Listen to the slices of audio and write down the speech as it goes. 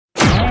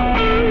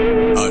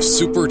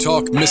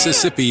SuperTalk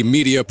Mississippi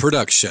media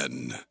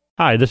production.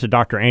 Hi, this is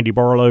Dr. Andy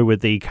Barlow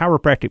with the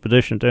Chiropractic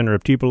Physician Center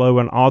of Tupelo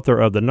and author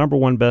of the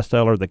 #1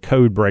 bestseller, The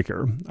Code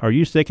Breaker. Are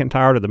you sick and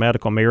tired of the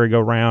medical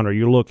merry-go-round? Are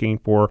you looking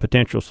for a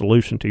potential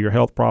solution to your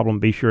health problem?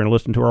 Be sure and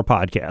listen to our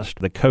podcast,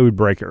 The Code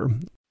Breaker.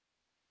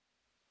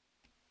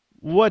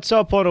 What's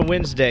up on a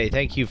Wednesday?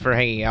 Thank you for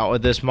hanging out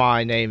with us.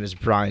 My name is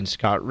Brian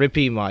Scott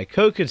Rippey. My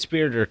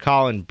co-conspirator,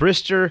 Colin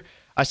Brister.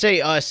 I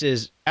say us,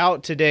 is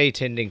out today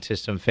tending to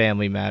some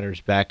family matters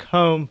back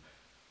home.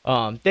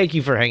 Thank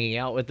you for hanging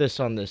out with us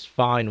on this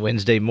fine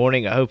Wednesday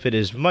morning. I hope it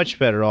is much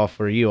better off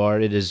where you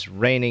are. It is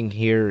raining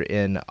here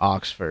in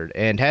Oxford,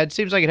 and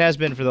seems like it has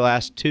been for the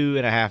last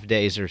 2.5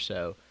 days or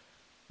so.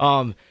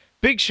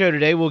 Big show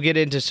today. We'll get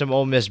into some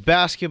Ole Miss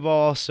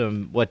basketball,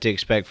 some what to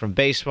expect from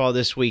baseball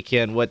this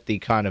weekend, what the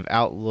kind of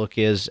outlook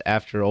is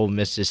after Ole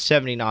Miss's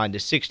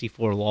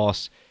 79-64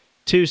 loss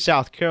to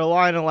South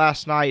Carolina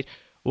last night.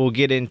 We'll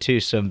get into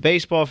some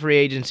baseball free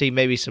agency,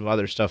 maybe some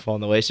other stuff on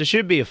the way. So it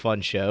should be a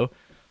fun show.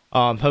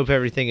 Hope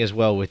everything is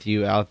well with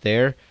you out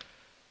there.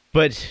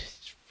 But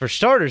for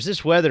starters,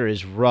 this weather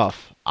is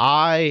rough.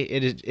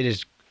 It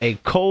is a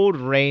cold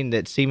rain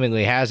that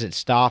seemingly hasn't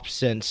stopped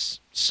since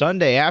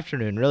Sunday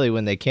afternoon, really,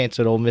 when they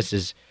canceled Ole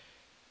Miss's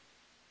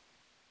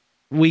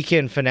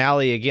weekend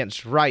finale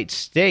against Wright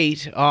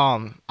State.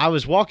 I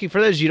was walking,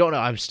 for those of you who don't know,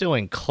 I'm still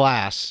in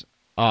class,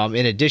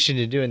 in addition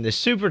to doing this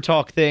Super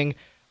Talk thing,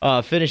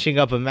 finishing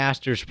up a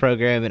master's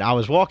program, and I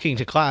was walking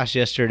to class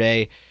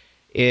yesterday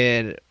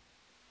in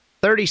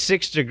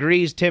 36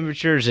 degrees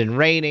temperatures and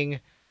raining,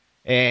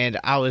 and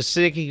I was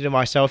thinking to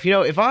myself,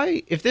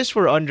 if this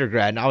were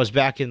undergrad and I was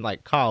back in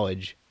like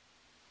college,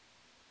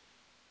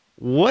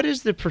 what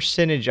is the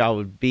percentage I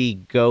would be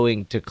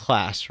going to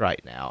class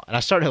right now? And I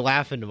started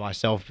laughing to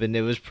myself, and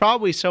it was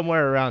probably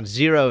somewhere around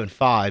 0 and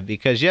 5,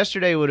 because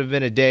yesterday would have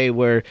been a day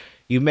where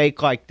you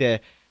make like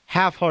the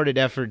half-hearted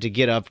effort to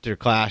get up to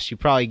class. You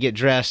probably get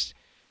dressed,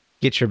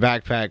 get your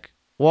backpack,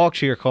 walk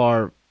to your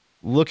car,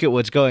 look at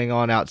what's going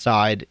on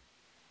outside,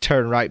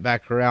 turn right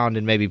back around,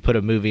 and maybe put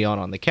a movie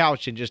on the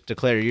couch and just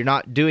declare you're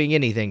not doing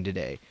anything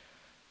today.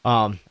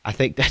 I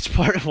think that's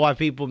part of why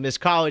people miss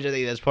college. I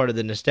think that's part of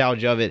the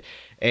nostalgia of it.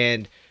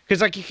 And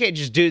because, like, you can't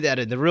just do that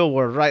in the real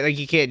world, right? Like,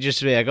 you can't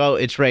just be like, oh,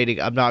 it's raining,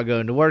 I'm not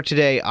going to work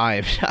today.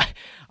 I'm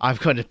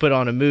going to put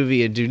on a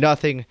movie and do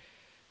nothing.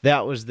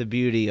 That was the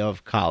beauty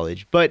of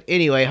college. But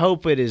anyway,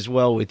 hope it is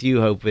well with you.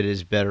 Hope it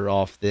is better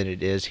off than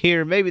it is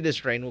here. Maybe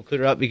this rain will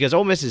clear up, because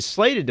Ole Miss is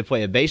slated to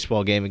play a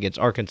baseball game against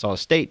Arkansas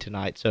State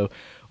tonight. So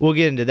we'll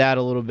get into that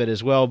a little bit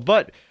as well.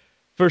 But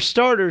for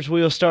starters,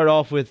 we'll start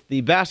off with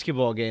the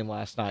basketball game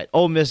last night.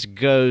 Ole Miss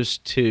goes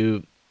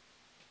to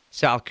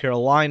South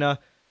Carolina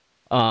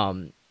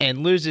and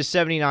loses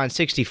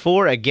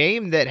 79-64, a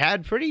game that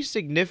had pretty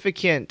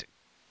significant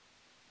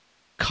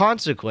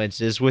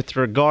consequences with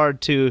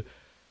regard to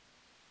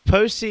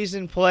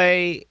postseason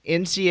play,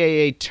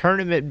 NCAA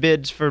tournament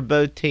bids for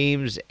both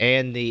teams,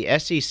 and the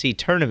SEC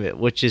tournament,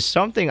 which is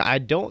something I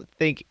don't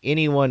think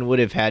anyone would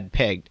have had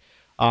pegged.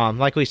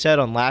 Like we said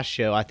on last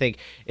show, I think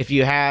if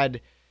you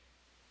had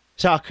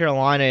South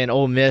Carolina and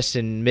Ole Miss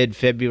in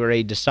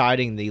mid-February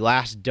deciding the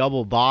last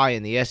double bye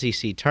in the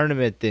SEC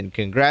tournament, then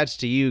congrats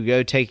to you.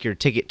 Go take your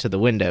ticket to the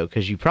window,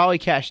 because you probably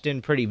cashed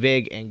in pretty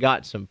big and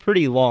got some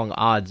pretty long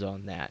odds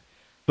on that.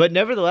 But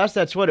nevertheless,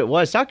 that's what it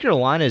was. South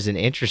Carolina is an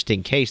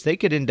interesting case. They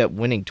could end up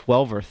winning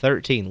 12 or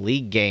 13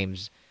 league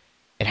games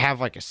and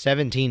have like a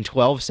 17-12,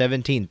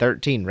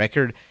 17-13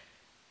 record,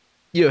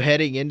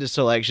 heading into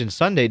Selection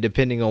Sunday,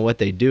 depending on what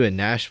they do in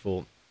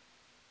Nashville.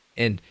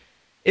 And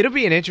it'll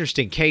be an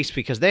interesting case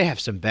because they have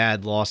some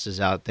bad losses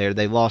out there.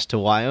 They lost to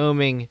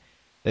Wyoming.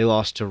 They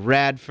lost to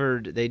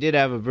Radford. They did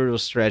have a brutal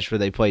stretch where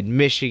they played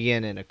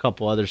Michigan and a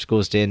couple other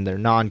schools to end their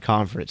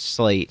non-conference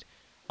slate.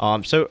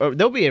 So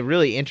there'll be a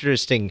really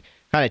interesting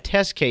kind of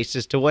test case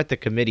as to what the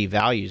committee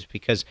values,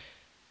 because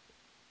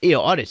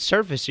on its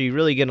surface, are you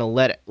really going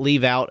to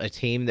leave out a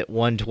team that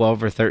won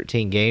 12 or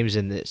 13 games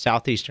in the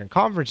Southeastern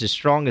Conference, as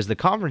strong as the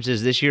conference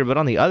is this year? But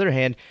on the other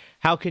hand,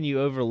 how can you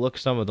overlook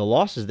some of the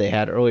losses they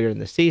had earlier in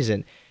the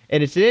season?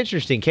 And it's an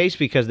interesting case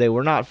because they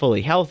were not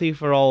fully healthy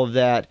for all of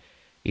that.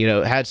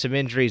 Had some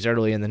injuries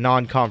early in the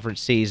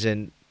non-conference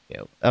season.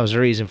 That was a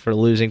reason for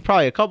losing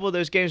probably a couple of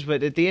those games.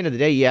 But at the end of the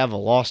day, you have a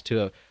loss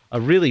to a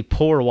really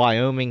poor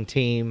Wyoming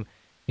team.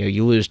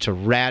 You lose to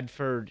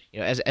Radford.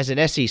 As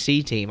an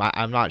SEC team,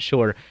 I'm not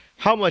sure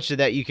how much of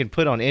that you can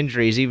put on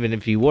injuries, even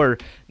if you were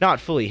not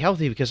fully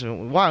healthy, because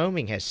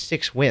Wyoming has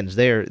 6 wins.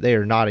 They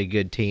are not a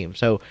good team.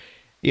 So,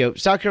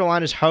 South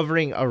Carolina's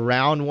hovering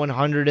around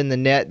 100 in the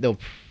net.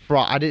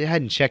 I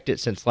hadn't checked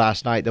it since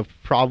last night. They'll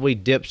probably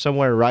dip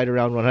somewhere right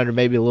around 100,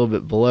 maybe a little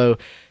bit below.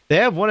 They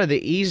have one of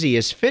the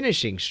easiest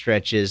finishing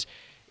stretches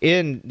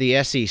in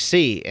the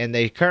SEC, and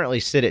they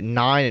currently sit at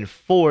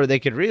 9-4. They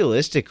could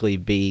realistically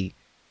be,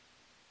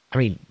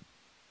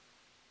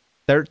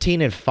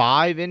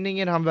 13-5 ending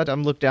it.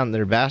 I'm look down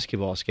their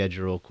basketball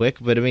schedule real quick,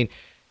 but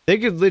they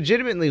could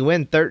legitimately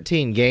win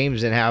 13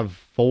 games and have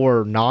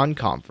 4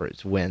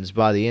 non-conference wins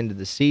by the end of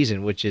the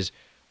season, which is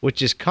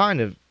which is kind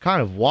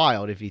of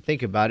wild if you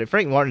think about it.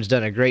 Frank Martin's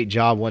done a great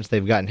job once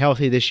they've gotten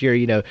healthy this year.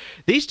 You know,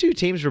 these two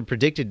teams were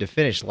predicted to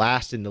finish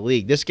last in the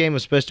league. This game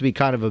was supposed to be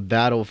kind of a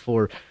battle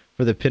for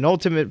the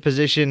penultimate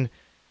position.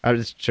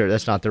 Sure,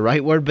 that's not the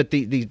right word, but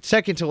the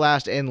second to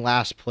last and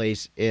last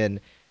place in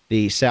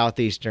the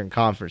Southeastern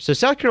Conference. So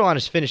South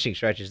Carolina's finishing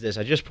stretch is this.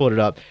 I just pulled it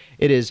up.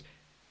 It is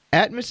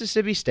at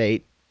Mississippi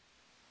State.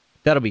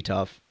 That'll be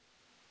tough.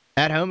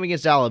 At home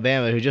against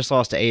Alabama, who just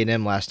lost to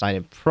A&M last night,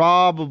 and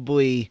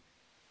probably,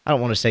 I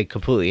don't want to say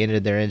completely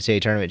ended their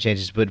NCAA tournament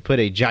chances, but put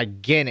a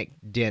gigantic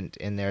dent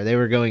in there. They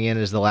were going in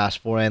as the last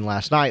four in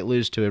last night,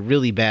 lose to a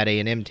really bad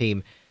A&M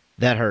team.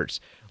 That hurts.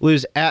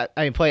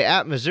 Play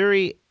at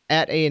Missouri,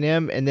 at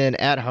A&M, and then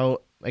at home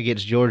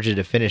against Georgia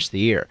to finish the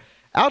year.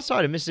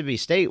 Outside of Mississippi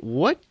State,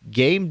 what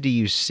game do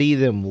you see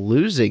them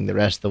losing the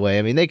rest of the way?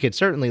 I mean, they could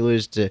certainly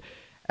lose to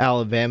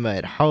Alabama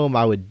at home.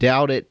 I would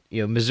doubt it.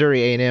 You know,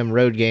 Missouri A&M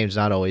road games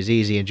not always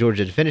easy, and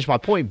Georgia to finish. My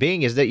point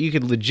being is that you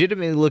could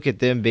legitimately look at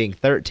them being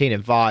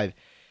 13-5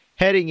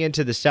 heading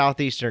into the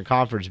Southeastern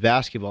Conference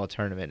basketball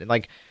tournament. And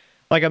like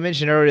I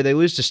mentioned earlier, they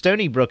lose to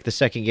Stony Brook the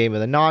second game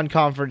of the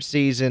non-conference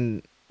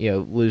season. You know,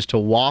 lose to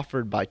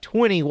Wofford by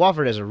 20.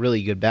 Wofford has a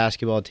really good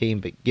basketball team,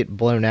 but get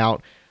blown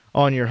out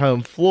on your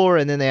home floor.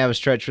 And then they have a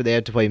stretch where they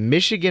have to play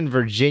Michigan,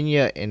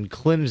 Virginia, and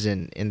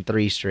Clemson in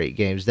 3 straight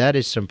games. That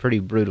is some pretty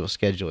brutal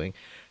scheduling.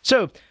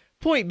 So,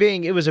 point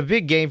being, it was a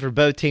big game for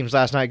both teams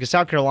last night because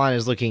South Carolina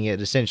is looking at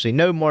essentially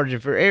no margin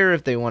for error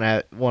if they want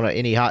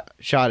any hot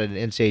shot at an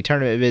NCAA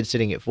tournament bid,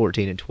 sitting at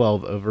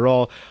 14-12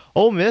 overall.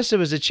 Ole Miss, it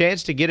was a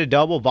chance to get a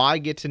double bye,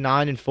 get to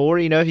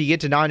 9-4. You know, if you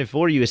get to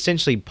 9-4, you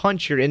essentially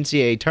punch your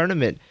NCAA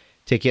tournament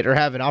ticket or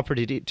have an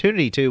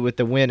opportunity to with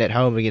the win at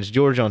home against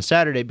Georgia on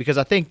Saturday, because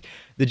I think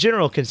the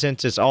general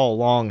consensus all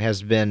along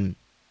has been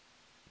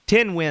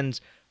 10 wins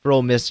for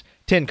Ole Miss,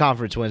 10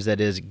 conference wins, that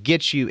is,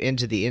 gets you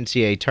into the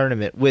NCAA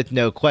tournament with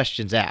no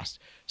questions asked.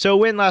 So a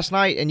win last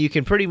night, and you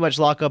can pretty much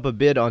lock up a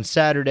bid on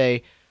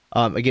Saturday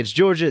against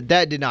Georgia.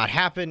 That did not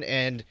happen,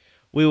 and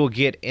we will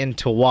get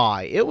into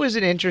why. It was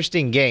an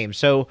interesting game.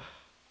 So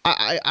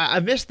I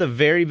missed the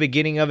very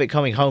beginning of it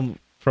coming home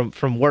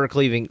from work,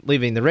 leaving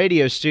the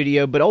radio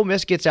studio, but Ole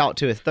Miss gets out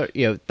to a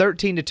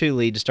 13-2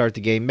 lead to start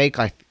the game, make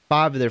like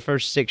 5 of their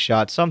first 6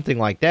 shots, something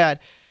like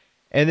that.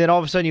 And then all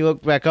of a sudden you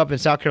look back up and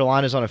South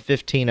Carolina's on a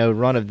 15-0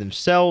 run of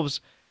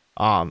themselves.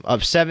 Up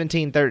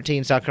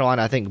 17-13, South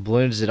Carolina, I think,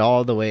 balloons it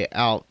all the way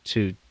out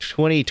to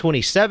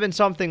 20-27,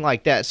 something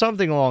like that,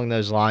 something along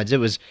those lines. It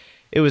was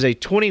a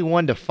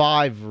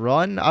 21-5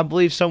 run, I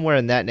believe, somewhere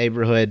in that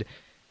neighborhood.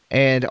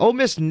 And Ole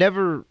Miss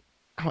never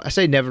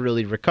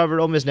really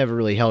recovered. Ole Miss never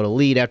really held a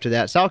lead after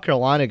that. South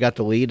Carolina got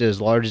the lead as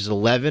large as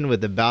 11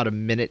 with about a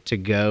minute to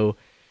go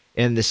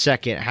in the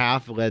second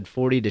half, led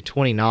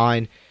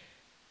 40-29.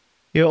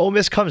 You know, Ole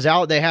Miss comes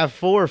out. They have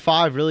 4 or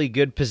 5 really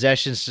good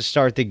possessions to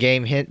start the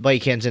game.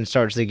 Blake Hinson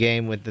starts the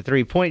game with the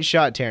 3-point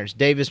shot. Terrence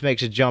Davis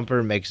makes a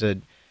jumper, makes a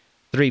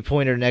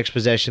 3-pointer next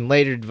possession.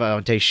 Later,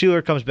 Devontae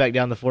Shuler comes back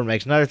down the floor,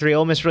 makes another 3.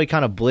 Ole Miss really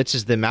kind of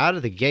blitzes them out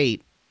of the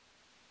gate.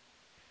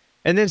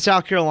 And then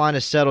South Carolina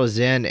settles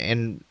in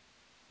and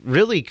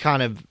really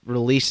kind of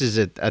releases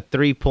a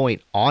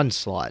 3-point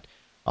onslaught.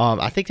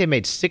 I think they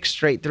made 6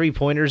 straight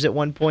 3-pointers at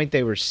one point.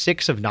 They were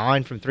 6 of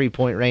 9 from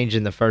 3-point range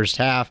in the first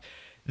half.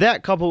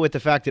 That, coupled with the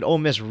fact that Ole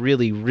Miss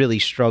really, really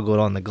struggled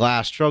on the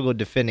glass, struggled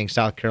defending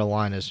South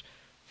Carolina's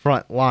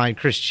front line.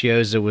 Chris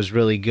Chiozza was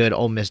really good.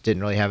 Ole Miss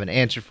didn't really have an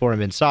answer for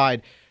him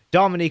inside.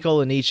 Dominique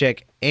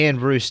Olejniczak and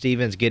Bruce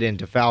Stevens get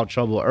into foul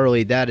trouble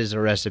early. That is a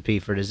recipe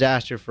for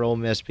disaster for Ole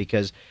Miss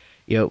because,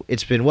 you know,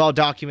 it's been well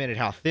documented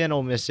how thin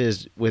Ole Miss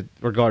is with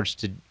regards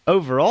to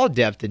overall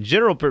depth in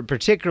general,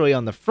 particularly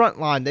on the front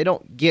line. They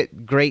don't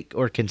get great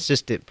or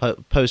consistent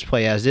post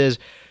play as is.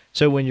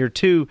 So when your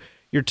two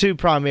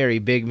primary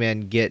big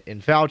men get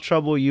in foul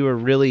trouble, you are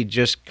really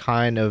just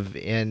kind of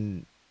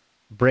in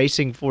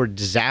bracing for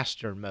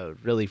disaster mode,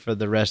 really, for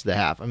the rest of the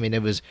half. I mean,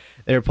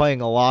 they were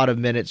playing a lot of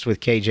minutes with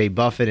KJ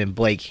Buffett and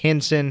Blake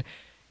Hinson.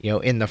 You know,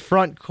 in the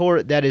front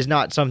court, that is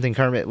not something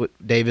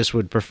Kermit Davis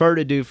would prefer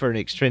to do for an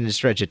extended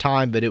stretch of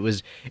time, but it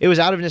was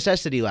out of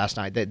necessity last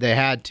night. That they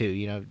had to.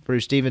 You know,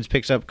 Bruce Stevens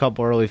picks up a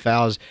couple early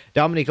fouls.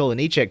 Dominique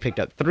Olejniczak picked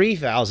up 3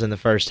 fouls in the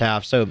first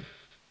half. So,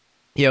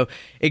 you know,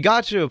 it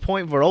got to a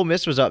point where Ole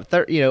Miss was up.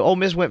 Ole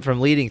Miss went from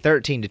leading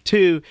 13-2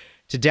 to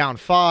down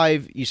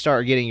 5. You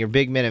start getting your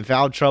big men in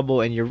foul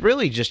trouble, and you're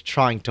really just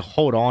trying to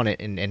hold on it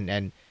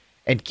and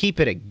keep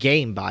it a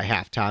game by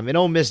halftime. And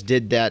Ole Miss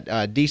did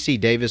that. D.C.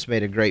 Davis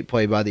made a great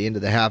play by the end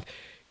of the half,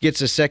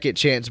 gets a second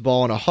chance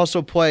ball on a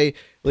hustle play,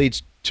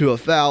 leads to a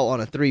foul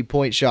on a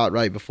 3-point shot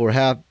right before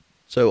half.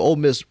 So Ole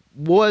Miss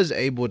was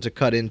able to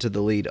cut into the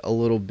lead a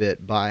little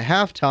bit by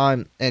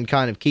halftime and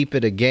kind of keep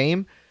it a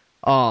game.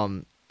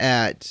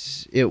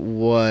 It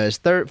was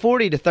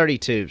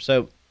 40-32.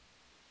 So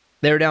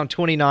they were down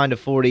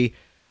 29-40,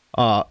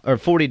 or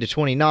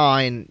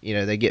 40-29. You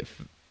know, they get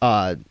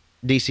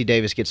D.C.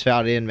 Davis gets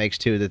fouled in, makes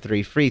 2 of the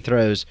 3 free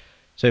throws.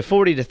 So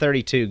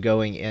 40-32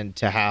 going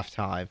into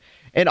halftime.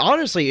 And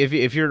honestly,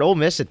 if you're at Ole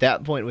Miss at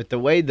that point, with the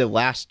way the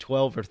last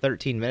 12 or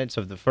 13 minutes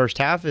of the first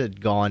half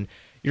had gone,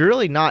 you're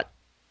really not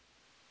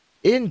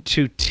in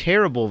too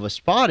terrible of a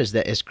spot,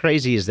 as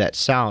crazy as that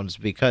sounds,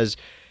 because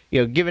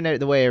given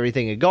the way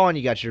everything had gone,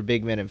 you got your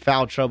big men in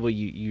foul trouble.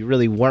 You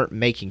really weren't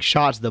making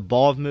shots. The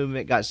ball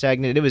movement got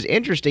stagnant. It was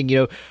interesting.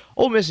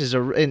 Ole Miss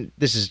and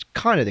this is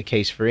kind of the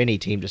case for any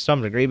team to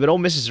some degree, but Ole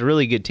Miss is a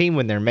really good team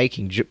when they're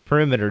making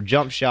perimeter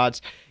jump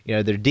shots.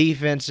 Their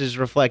defense is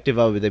reflective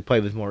of it. They play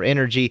with more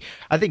energy.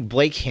 I think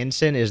Blake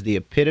Henson is the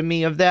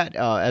epitome of that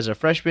as a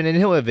freshman, and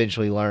he'll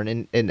eventually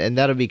learn, and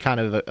that'll be kind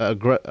of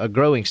a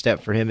growing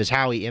step for him, is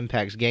how he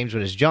impacts games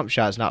when his jump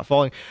shot's not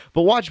falling.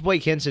 But watch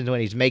Blake Henson when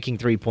he's making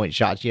three-point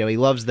shots. He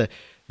loves the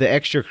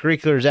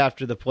extracurriculars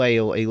after the play.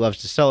 He loves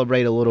to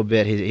celebrate a little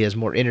bit. He has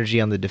more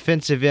energy on the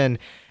defensive end.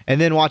 And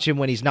then watch him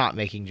when he's not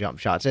making jump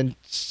shots. And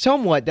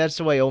somewhat that's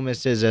the way Ole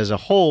Miss is as a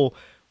whole,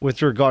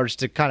 with regards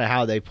to kind of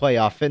how they play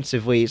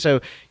offensively.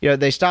 So,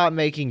 they stop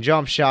making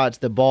jump shots,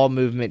 the ball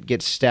movement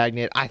gets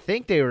stagnant. I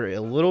think they were a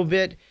little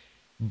bit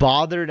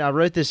bothered. I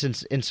wrote this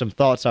in some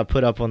thoughts I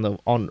put up on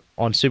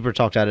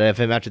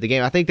supertalk.fm after the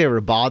game. I think they were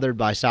bothered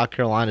by South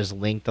Carolina's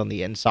length on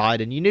the inside,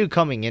 and you knew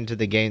coming into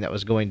the game that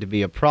was going to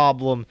be a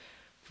problem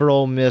for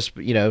Ole Miss.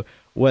 But,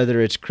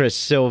 whether it's Chris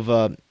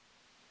Silva,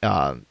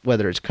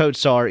 whether it's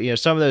Kotsar,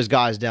 some of those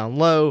guys down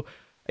low,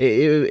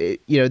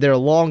 they're a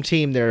long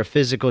team, they're a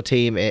physical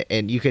team,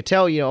 and you could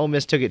tell, Ole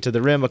Miss took it to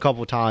the rim a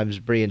couple times.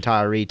 Breein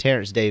Tyree,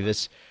 Terrence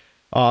Davis,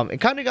 and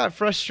kind of got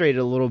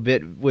frustrated a little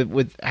bit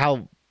with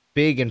how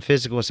big and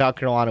physical South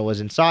Carolina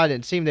was inside.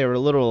 It seemed they were a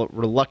little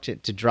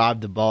reluctant to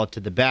drive the ball to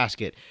the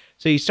basket.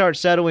 So you start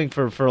settling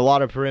for a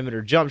lot of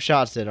perimeter jump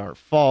shots that aren't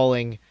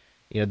falling.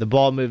 The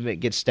ball movement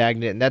gets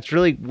stagnant, and that's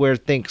really where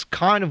things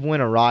kind of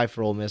went awry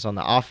for Ole Miss on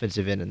the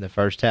offensive end in the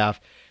first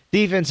half.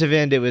 Defensive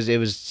end, it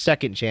was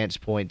second chance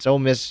points.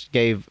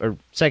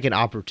 Second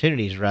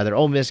opportunities rather.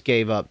 Ole Miss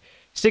gave up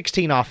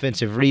 16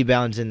 offensive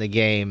rebounds in the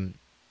game.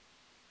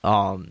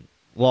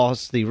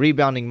 Lost the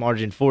rebounding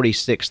margin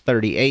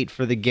 46-38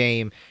 for the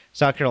game.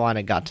 South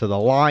Carolina got to the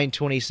line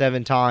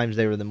 27 times.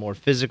 They were the more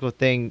physical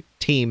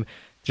team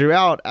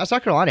throughout.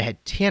 South Carolina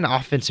had 10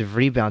 offensive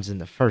rebounds in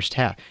the first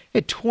half.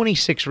 It had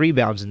 26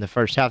 rebounds in the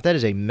first half. That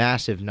is a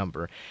massive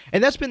number.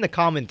 And that's been the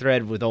common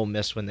thread with Ole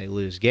Miss when they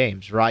lose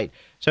games, right?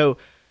 So,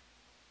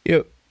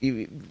 you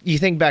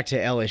think back to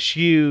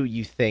LSU,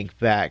 you think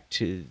back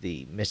to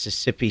the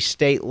Mississippi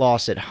State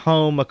loss at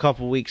home a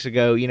couple weeks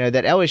ago.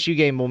 That LSU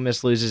game Ole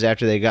Miss loses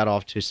after they got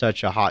off to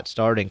such a hot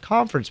start in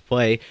conference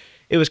play.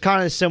 It was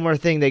kind of a similar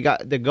thing.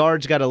 The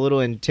guards got a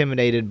little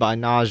intimidated by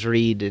Naz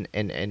Reid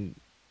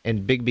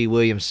and Big B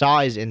Williams'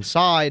 size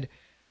inside,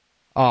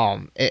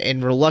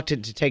 and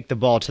reluctant to take the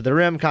ball to the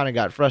rim, kind of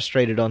got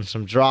frustrated on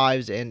some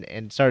drives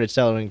and started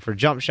settling for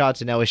jump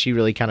shots, and LSU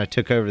really kind of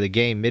took over the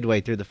game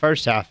midway through the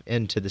first half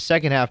into the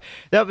second half.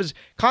 That was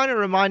kind of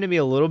reminded me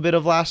a little bit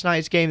of last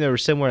night's game. They were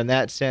similar in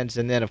that sense.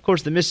 And then, of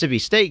course, the Mississippi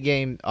State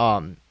game,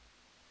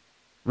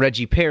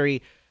 Reggie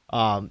Perry,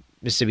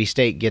 Mississippi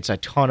State gets a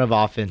ton of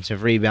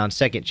offensive rebounds,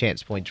 second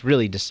chance points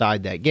really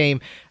decide that game.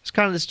 It's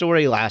kind of the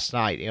story last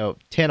night.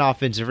 10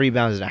 offensive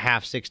rebounds and a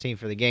half, 16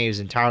 for the game is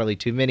entirely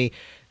too many.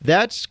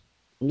 That's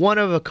one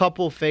of a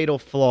couple fatal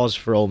flaws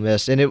for Ole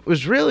Miss, and it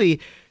was really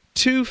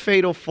two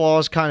fatal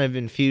flaws kind of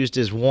infused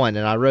as one.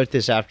 And I wrote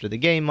this after the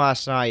game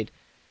last night.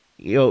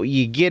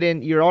 You get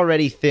in, you're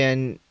already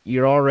thin,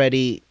 you're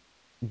already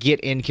get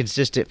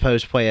inconsistent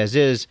post play as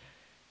is.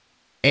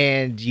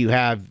 And you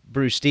have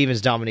Bruce Stevens,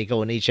 Dominique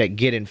Olejniczak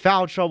get in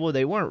foul trouble.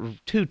 They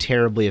weren't too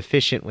terribly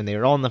efficient when they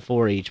were on the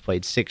floor. Each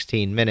played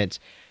 16 minutes.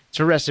 It's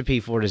a recipe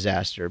for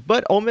disaster.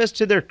 But Ole Miss,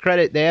 to their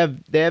credit, they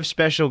have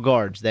special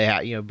guards. They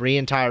have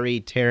Breein Tyree,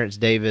 Terrence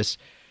Davis,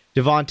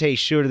 Devontae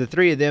Shuler. The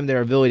three of them,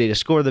 their ability to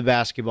score the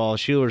basketball,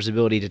 Shuler's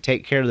ability to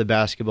take care of the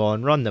basketball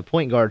and run the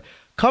point guard,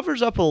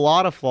 covers up a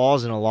lot of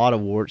flaws and a lot of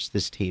warts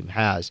this team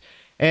has.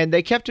 And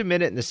they kept him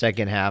in it in the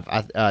second half.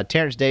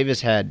 Terrence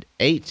Davis had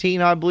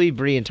 18, I believe.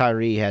 Breein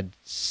Tyree had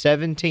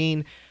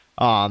 17.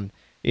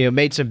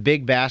 Made some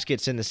big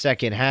baskets in the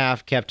second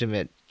half. Kept him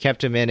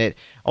in it.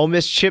 Ole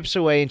Miss chips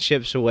away.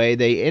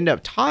 They end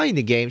up tying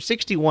the game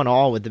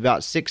 61-all with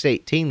about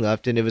 6:18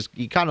 left. And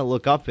you kind of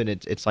look up and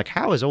it's like,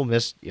 how is Ole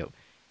Miss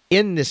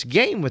in this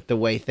game with the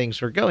way things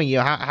were going?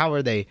 How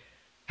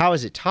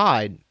is it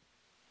tied?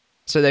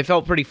 So they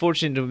felt pretty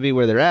fortunate to be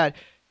where they're at.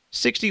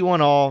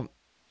 61-all.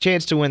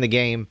 Chance to win the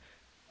game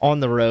on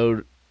the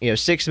road.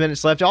 6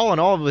 minutes left. All in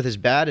all, with as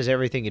bad as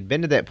everything had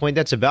been to that point,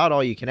 that's about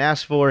all you can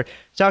ask for.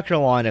 South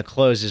Carolina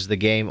closes the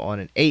game on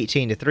an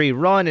 18-3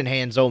 run and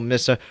hands Ole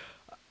Miss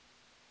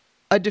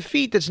a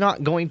defeat that's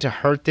not going to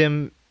hurt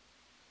them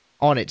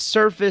on its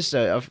surface.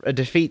 A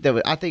defeat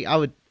that I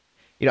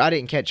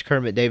didn't catch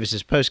Kermit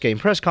Davis's post-game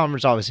press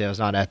conference. Obviously, I was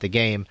not at the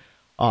game.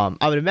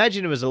 I would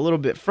imagine it was a little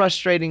bit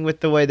frustrating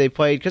with the way they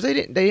played because they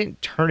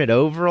didn't turn it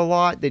over a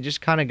lot. They just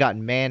kind of got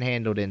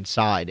manhandled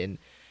inside, and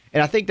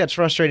I think that's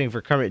frustrating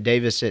for Kermit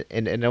Davis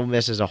and Ole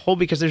Miss as a whole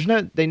because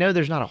they know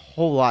there's not a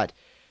whole lot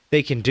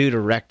they can do to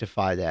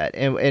rectify that.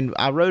 And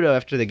I wrote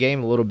after the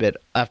game a little bit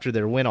after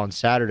their win on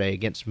Saturday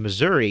against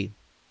Missouri.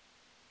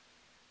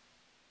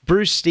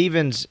 Bruce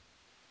Stevens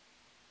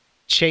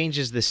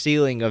changes the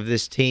ceiling of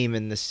this team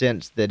in the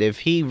sense that if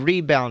he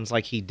rebounds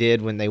like he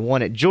did when they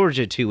won at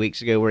Georgia 2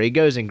 weeks ago, where he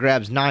goes and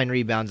grabs 9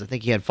 rebounds, I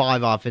think he had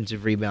 5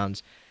 offensive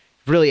rebounds,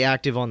 really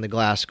active on the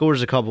glass,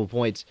 scores a couple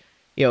points,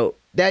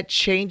 that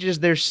changes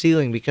their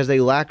ceiling because they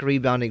lack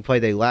rebounding play,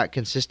 they lack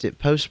consistent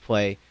post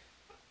play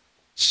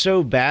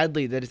so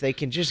badly that if they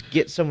can just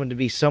get someone to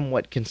be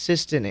somewhat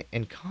consistent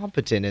and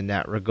competent in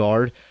that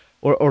regard,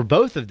 or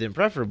both of them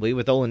preferably,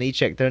 with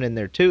Olenicek thrown in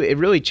there too, it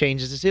really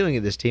changes the ceiling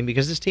of this team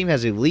because this team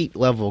has elite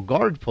level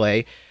guard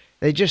play.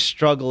 They just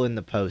struggle in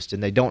the post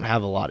and they don't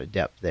have a lot of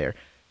depth there.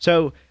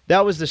 So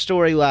that was the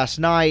story last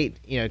night.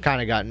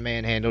 Kind of gotten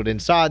manhandled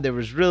inside. There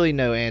was really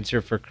no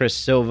answer for Chris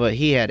Silva.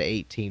 He had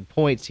 18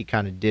 points. He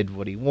kind of did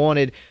what he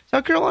wanted.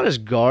 South Carolina's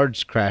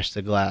guards crashed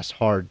the glass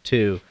hard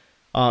too.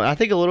 I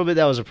think a little bit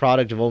that was a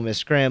product of Ole Miss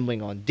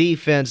scrambling on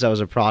defense. That was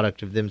a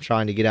product of them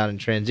trying to get out and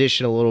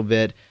transition a little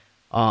bit.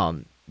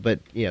 But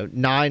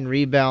 9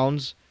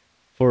 rebounds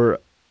for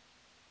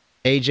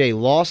A.J.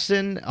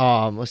 Lawson.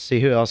 Let's see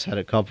who else had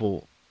a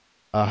couple.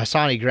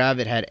 Hassani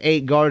Gravett had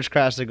 8 guards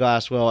crash the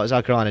glass. Well,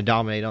 South Carolina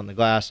dominated on the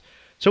glass.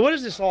 So what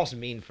does this loss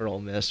mean for Ole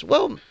Miss?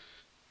 Well,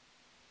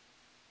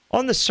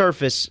 on the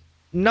surface,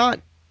 not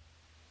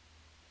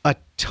a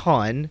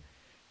ton,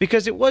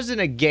 because it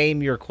wasn't a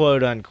game you're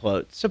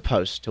quote-unquote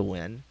supposed to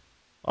win.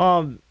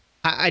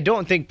 I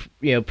don't think,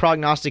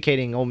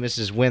 prognosticating Ole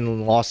Miss's win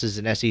and losses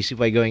in SEC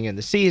play going into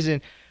the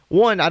season,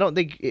 one, I don't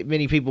think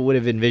many people would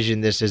have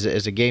envisioned this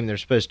as a game they're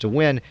supposed to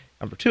win.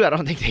 Number two, I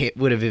don't think they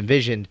would have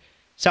envisioned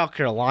South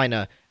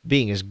Carolina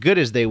being as good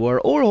as they were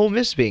or Ole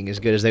Miss being as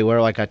good as they were,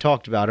 like I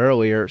talked about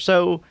earlier.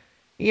 So,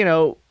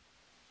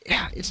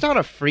 it's not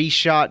a free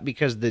shot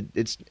because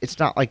it's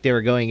not like they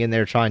were going in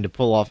there trying to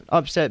pull off an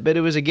upset, but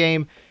it was a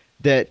game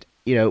that,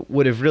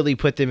 would have really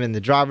put them in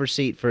the driver's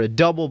seat for a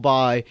double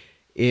bye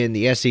in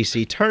the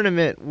SEC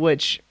tournament,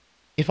 which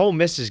if Ole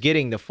Miss is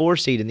getting the 4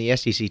 seed in the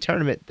SEC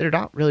tournament, they're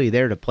not really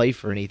there to play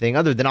for anything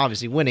other than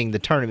obviously winning the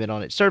tournament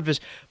on its surface.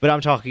 But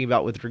I'm talking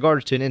about with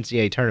regards to an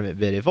NCAA tournament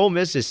bid. If Ole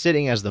Miss is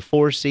sitting as the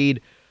 4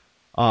 seed,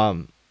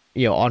 on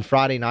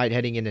Friday night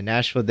heading into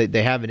Nashville,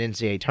 they have an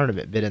NCAA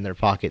tournament bid in their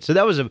pocket. So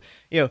that was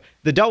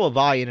the double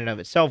bye in and of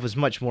itself is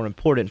much more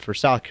important for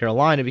South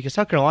Carolina because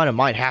South Carolina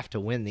might have to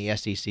win the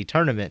SEC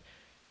tournament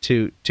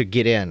to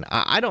get in.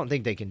 I don't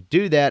think they can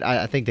do that.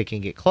 I think they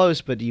can get close,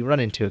 but you run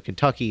into a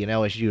Kentucky and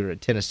LSU or a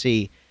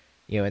Tennessee,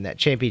 in that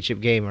championship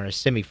game or a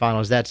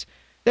semifinals.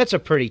 That's a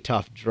pretty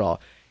tough draw.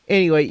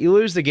 Anyway, you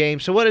lose the game.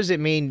 So what does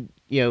it mean,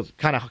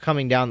 kind of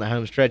coming down the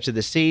home stretch of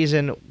the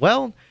season?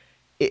 Well,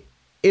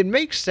 it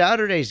makes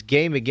Saturday's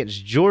game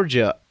against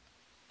Georgia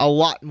a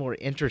lot more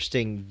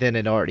interesting than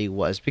it already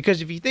was.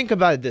 Because if you think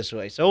about it this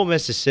way, so Ole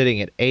Miss is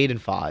sitting at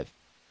 8-5.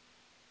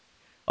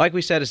 Like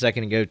we said a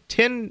second ago,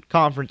 10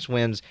 conference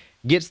wins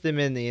gets them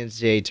in the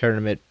NCAA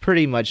tournament,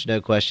 pretty much no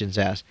questions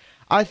asked.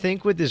 I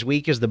think with as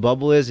weak as the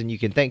bubble is, and you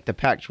can thank the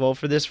Pac-12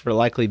 for this, for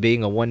likely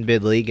being a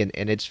one-bid league and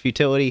its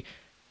futility,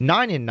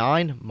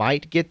 9-9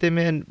 might get them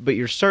in, but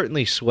you're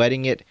certainly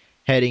sweating it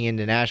heading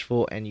into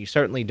Nashville, and you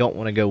certainly don't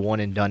want to go one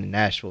and done in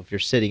Nashville if you're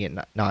sitting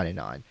at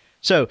 9-9.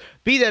 So,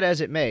 be that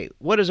as it may,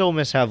 what does Ole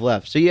Miss have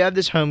left? So you have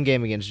this home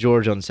game against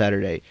Georgia on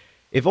Saturday.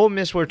 If Ole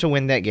Miss were to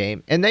win that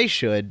game, and they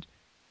should,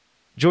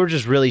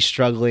 Georgia's really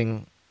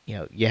struggling.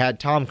 You had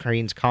Tom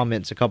Crean's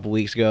comments a couple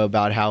weeks ago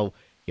about how,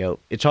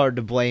 it's hard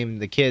to blame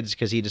the kids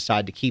because he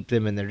decided to keep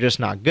them and they're just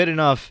not good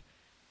enough.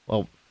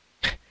 Well,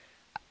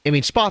 I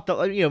mean, spot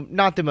the,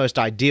 not the most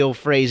ideal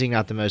phrasing,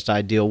 not the most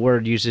ideal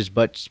word usage,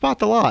 but spot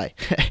the lie.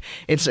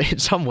 In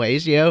some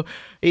ways,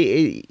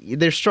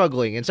 they're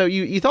struggling. And so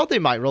you thought they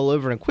might roll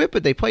over and quit,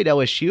 but they played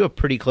LSU, a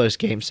pretty close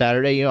game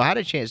Saturday. Had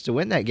a chance to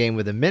win that game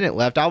with a minute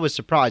left. I was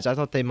surprised. I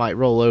thought they might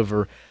roll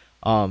over.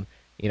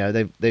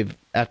 They've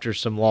after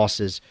some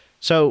losses.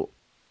 So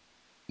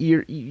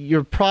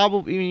you're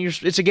probably,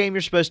 it's a game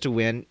you're supposed to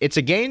win. It's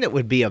a game that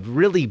would be a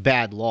really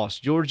bad loss.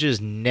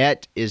 Georgia's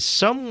net is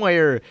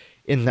somewhere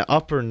in the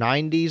upper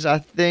 90s, I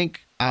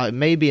think.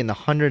 Maybe in the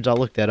hundreds. I'll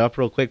look that up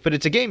real quick. But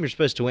it's a game you're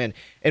supposed to win.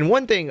 And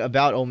one thing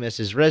about Ole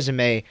Miss's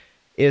resume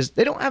is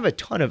they don't have a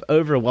ton of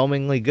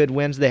overwhelmingly good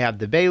wins. They have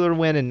the Baylor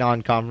win in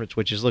non-conference,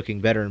 which is looking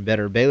better and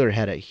better. Baylor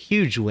had a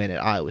huge win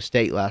at Iowa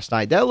State last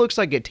night. That looks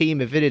like a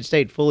team, if it had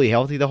stayed fully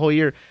healthy the whole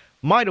year,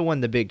 might have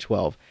won the Big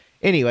 12.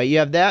 Anyway, you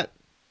have that.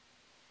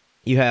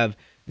 You have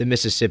the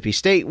Mississippi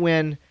State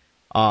win.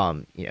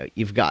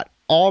 You've got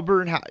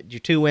Auburn. Your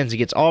 2 wins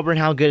against Auburn.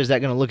 How good is that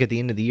going to look at the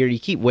end of the year? You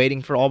keep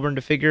waiting for Auburn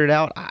to figure it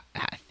out. I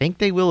think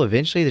they will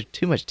eventually. There's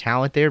too much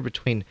talent there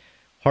between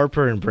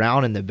Harper and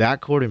Brown in the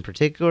backcourt in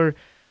particular.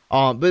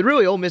 But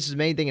really, Ole Miss's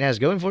main thing it has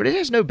going for it, it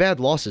has no bad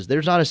losses.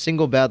 There's not a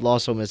single bad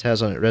loss Ole Miss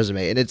has on its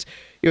resume. And it's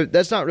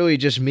that's not really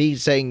just me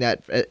saying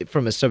that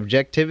from a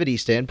subjectivity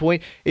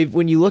standpoint.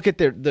 When you look at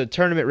the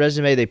tournament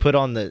resume they put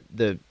on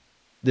the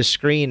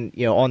screen,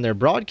 on their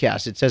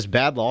broadcast, it says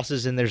bad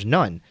losses and there's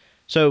none.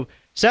 So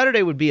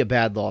Saturday would be a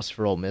bad loss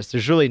for Ole Miss.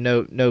 There's really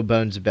no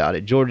bones about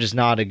it. Georgia's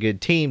not a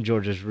good team.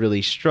 Georgia's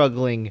really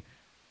struggling.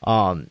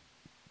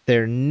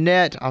 Their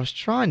net, I was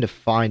trying to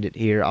find it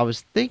here. I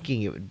was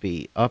thinking it would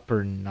be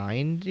upper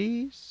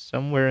 90s,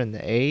 somewhere in the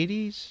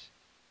 80s.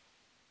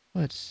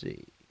 Let's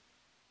see.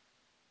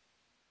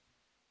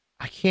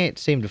 I can't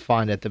seem to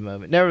find it at the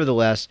moment.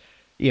 Nevertheless,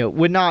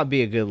 would not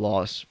be a good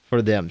loss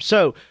for them.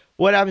 So,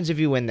 what happens if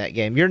you win that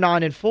game? You're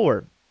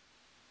 9-4,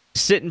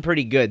 sitting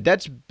pretty good.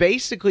 That's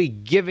basically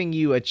giving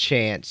you a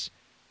chance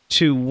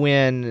to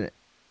win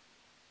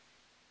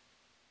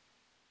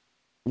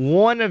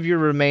one of your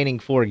remaining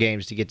 4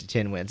 games to get to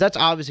 10 wins. That's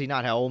obviously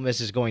not how Ole Miss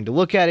is going to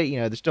look at it.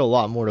 There's still a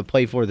lot more to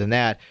play for than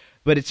that.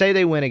 But say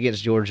they win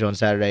against Georgia on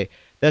Saturday,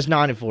 that's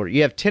 9-4.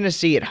 You have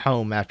Tennessee at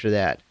home after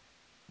that.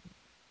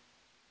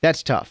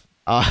 That's tough.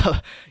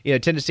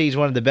 Tennessee is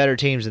one of the better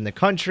teams in the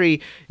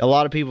country. A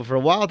lot of people for a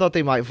while thought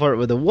they might flirt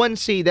with a 1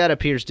 seed. That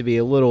appears to be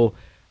a little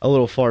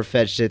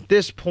far-fetched at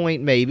this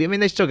point, maybe. I mean,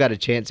 they still got a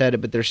chance at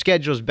it, but their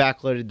schedule's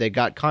backloaded. They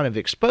got kind of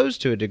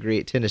exposed to a degree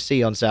at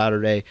Tennessee on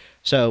Saturday.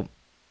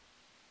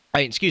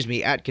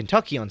 At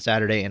Kentucky on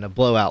Saturday in a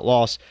blowout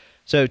loss.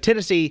 So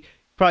Tennessee,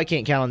 probably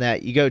can't count on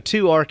that. You go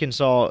to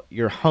Arkansas,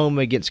 you're home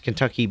against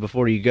Kentucky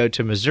before you go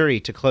to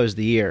Missouri to close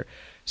the year.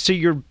 So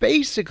you're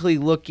basically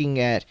looking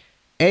at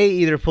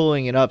either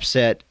pulling an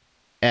upset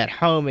at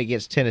home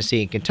against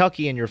Tennessee and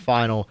Kentucky in your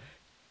final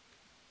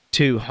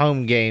 2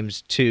 home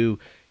games to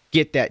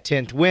get that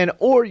 10th win,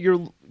 or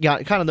you're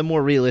kind of the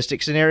more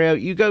realistic scenario,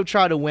 you go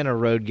try to win a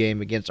road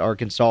game against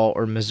Arkansas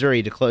or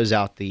Missouri to close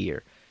out the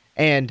year.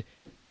 And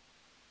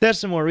that's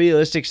the more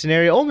realistic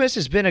scenario. Ole Miss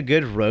has been a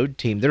good road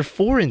team. They're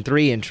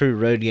 4-3 in true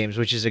road games,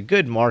 which is a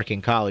good mark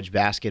in college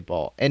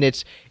basketball. And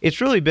it's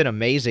really been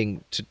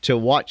amazing to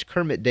watch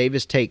Kermit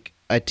Davis take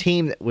a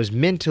team that was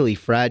mentally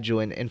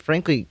fragile and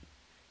frankly,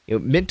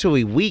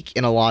 mentally weak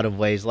in a lot of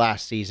ways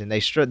last season.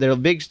 They're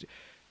big.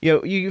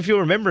 If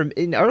you'll remember,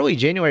 in early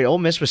January, Ole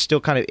Miss was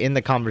still kind of in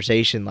the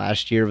conversation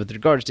last year with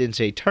regards to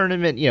NCAA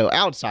tournament.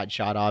 Outside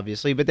shot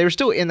obviously, but they were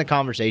still in the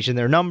conversation.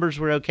 Their numbers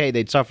were okay.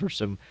 They'd suffered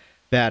some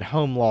bad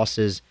home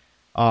losses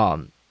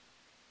in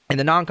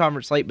the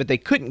non-conference slate, but they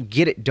couldn't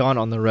get it done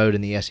on the road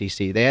in the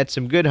SEC. They had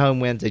some good home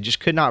wins. They just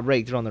could not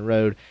break through on the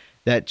road.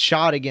 That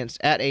shot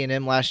at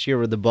A&M last year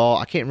where the ball,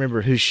 I can't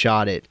remember who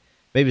shot it.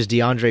 Maybe it was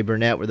DeAndre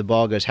Burnett where the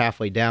ball goes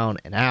halfway down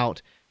and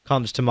out,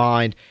 comes to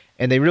mind.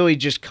 And they really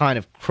just kind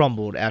of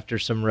crumbled after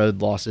some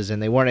road losses,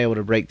 and they weren't able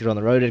to break through on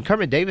the road. And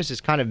Kermit Davis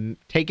has kind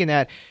of taken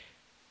that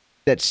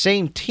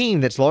same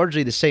team that's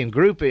largely the same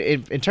group.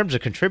 In terms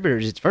of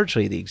contributors, it's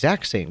virtually the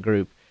exact same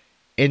group,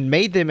 and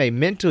made them a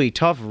mentally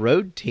tough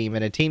road team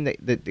and a team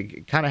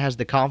that kind of has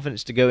the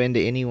confidence to go into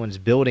anyone's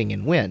building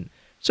and win.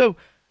 So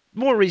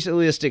more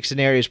realistic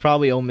scenario is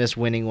probably Ole Miss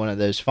winning one of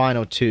those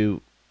final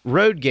 2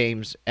 road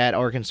games at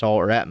Arkansas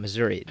or at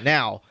Missouri.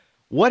 Now,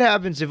 what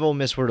happens if Ole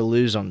Miss were to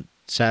lose on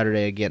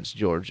Saturday against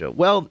Georgia?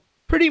 Well,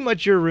 pretty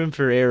much your room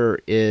for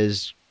error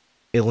is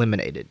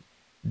eliminated.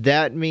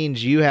 That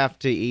means you have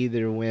to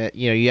either win,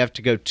 you have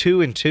to go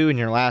 2-2 in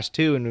your last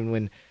 2, and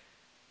when,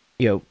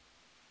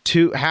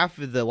 half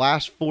of the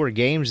last 4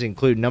 games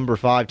include number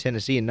 5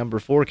 Tennessee and number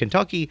 4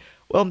 Kentucky,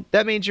 well,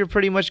 that means you're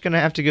pretty much going to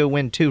have to go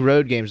win 2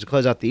 road games to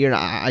close out the year.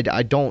 And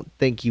I don't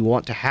think you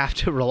want to have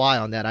to rely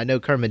on that. I know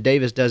Kermit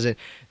Davis doesn't.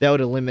 That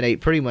would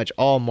eliminate pretty much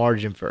all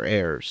margin for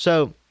error.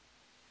 So,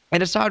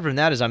 and aside from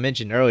that, as I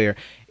mentioned earlier,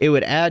 it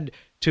would add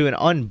to an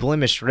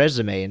unblemished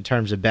resume in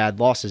terms of bad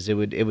losses. It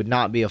would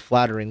not be a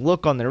flattering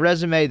look on their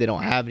resume. They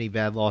don't have any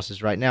bad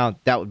losses right now.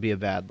 That would be a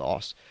bad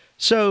loss.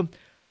 So,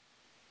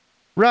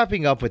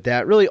 wrapping up with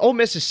that, really, Ole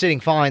Miss is sitting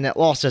fine. That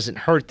loss doesn't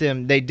hurt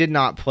them. They did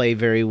not play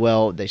very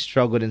well. They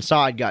struggled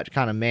inside, got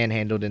kind of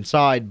manhandled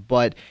inside,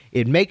 but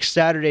it makes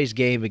Saturday's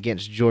game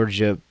against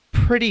Georgia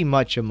pretty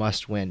much a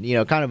must-win.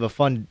 Kind of a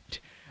fun,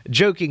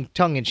 joking,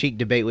 tongue-in-cheek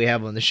debate we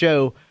have on the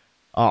show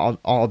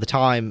all the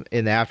time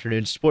in the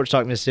afternoon. Sports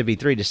Talk Mississippi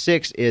 3 to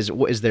 6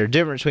 is there a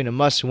difference between a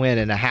must-win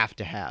and a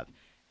have-to-have?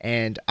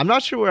 And I'm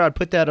not sure where I'd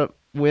put that up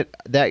with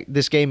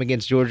this game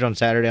against Georgia on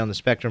Saturday on the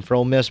spectrum for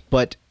Ole Miss,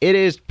 but it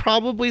is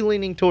probably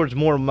leaning towards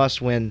more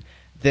must-win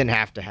than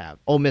have-to-have.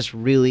 Ole Miss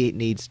really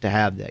needs to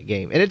have that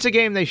game, and it's a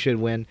game they should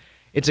win.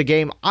 It's a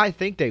game I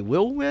think they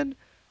will win,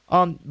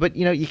 but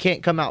you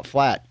can't come out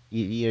flat.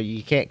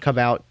 You can't come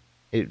out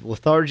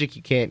lethargic.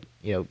 You can't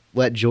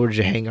let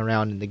Georgia hang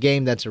around in the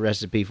game. That's a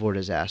recipe for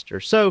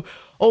disaster. So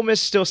Ole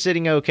Miss still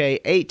sitting okay,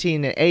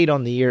 18-8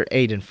 on the year,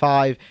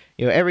 8-5.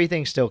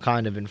 Everything's still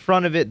kind of in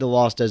front of it. The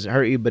loss doesn't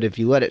hurt you, but if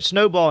you let it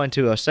snowball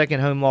into a second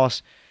home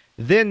loss,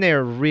 then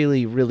they're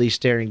really, really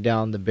staring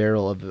down the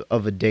barrel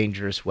of a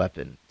dangerous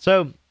weapon.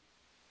 So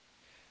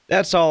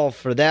that's all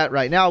for that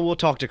right now. We'll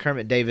talk to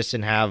Kermit Davis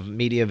and have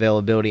media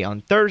availability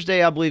on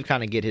Thursday, I believe,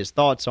 kind of get his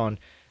thoughts on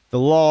the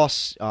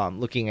loss,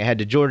 looking ahead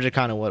to Georgia,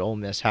 kind of what Ole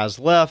Miss has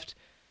left.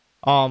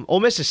 Ole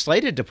Miss is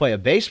slated to play a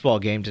baseball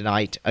game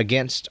tonight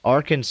against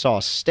Arkansas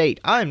State.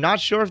 I am not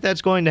sure if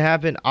that's going to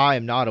happen. I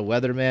am not a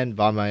weatherman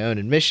by my own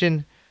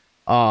admission.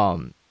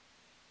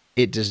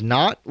 It does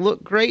not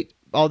look great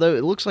although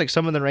it looks like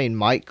some of the rain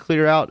might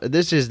clear out,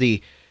 this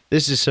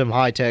is some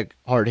high-tech,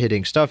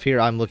 hard-hitting stuff here.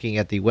 I'm looking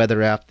at the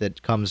weather app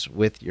that comes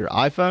with your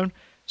iPhone.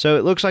 So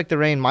it looks like the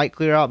rain might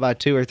clear out by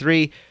 2 or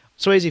 3.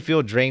 Swayze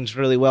Field drains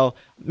really well.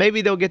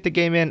 Maybe they'll get the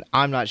game in.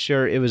 I'm not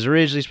sure. It was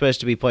originally supposed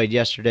to be played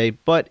yesterday,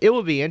 but it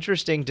will be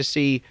interesting to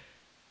see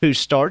who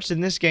starts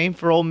in this game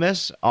for Ole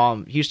Miss.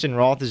 Houston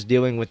Roth is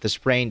dealing with the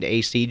sprained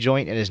AC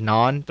joint in his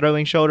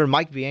non-throwing shoulder.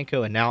 Mike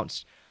Bianco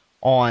announced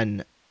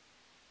at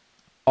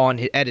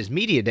his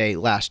media day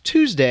last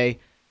Tuesday,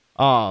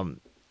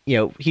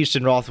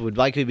 Houston Roth would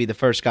likely be the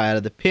first guy out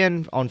of the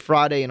pen on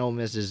Friday in Ole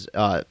Miss's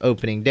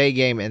opening day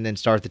game, and then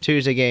start the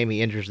Tuesday game.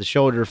 He injures the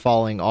shoulder,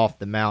 falling off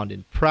the mound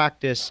in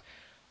practice,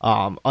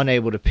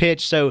 unable to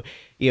pitch. So,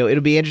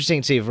 it'll be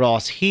interesting to see if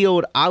Roth's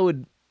healed.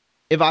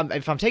 If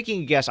I'm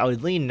taking a guess, I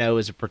would lean no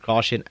as a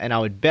precaution, and I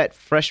would bet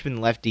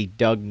freshman lefty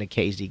Doug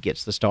Nikhazy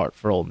gets the start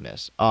for Ole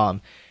Miss.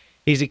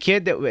 He's a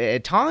kid that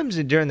at times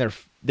during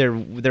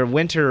their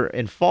winter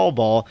and fall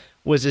ball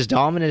was as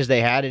dominant as they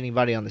had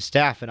anybody on the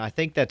staff, and I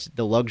think that's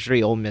the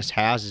luxury Ole Miss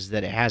has, is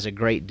that it has a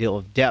great deal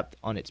of depth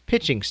on its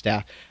pitching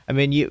staff.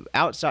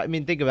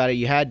 Think about it.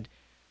 You had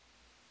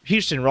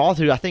Houston Roth,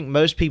 who I think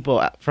most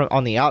people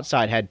on the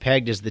outside had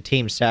pegged as the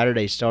team's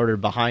Saturday starter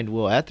behind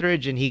Will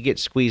Etheridge, and he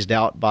gets squeezed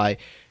out by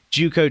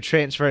JUCO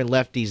transfer and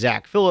lefty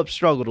Zach Phillips.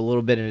 Struggled a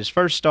little bit in his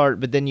first start,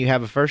 but then you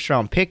have a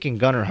first-round pick in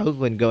Gunnar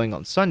Hoagland going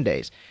on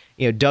Sundays.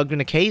 Doug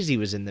Nikhazy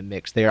was in the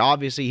mix there.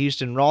 Obviously,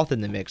 Houston Roth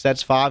in the mix.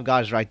 That's 5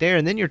 guys right there.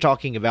 And then you're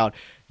talking about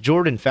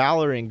Jordan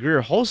Fowler and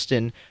Greer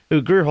Holston,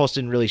 who Greer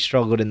Holston really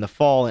struggled in the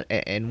fall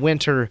and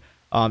winter.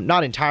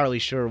 Not entirely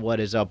sure what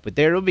is up with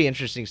there. It'll be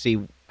interesting to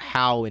see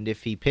how and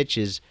if he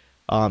pitches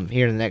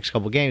here in the next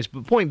couple games.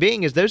 But point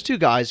being is those 2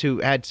 guys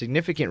who had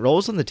significant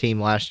roles on the team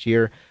last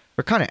year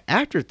are kind of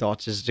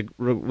afterthoughts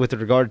with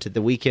regard to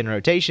the weekend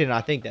rotation.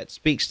 I think that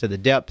speaks to the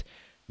depth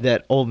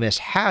that Ole Miss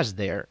has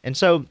there. And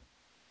so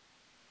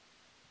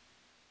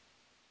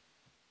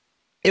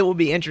it will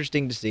be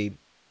interesting to see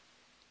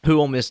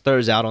who Ole Miss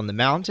throws out on the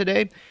mound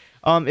today.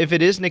 If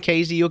it is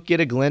Nikhazy, you'll get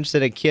a glimpse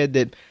at a kid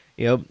that,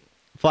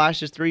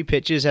 flashes 3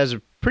 pitches, has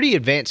a pretty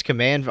advanced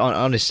command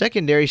on his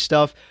secondary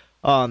stuff.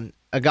 A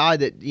guy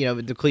that,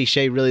 the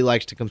cliche, really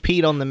likes to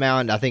compete on the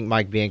mound. I think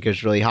Mike Bianco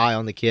is really high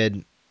on the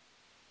kid.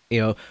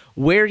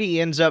 Where he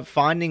ends up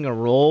finding a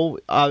role,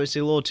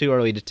 obviously a little too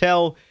early to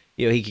tell.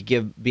 He could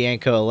give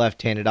Bianco a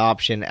left-handed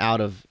option out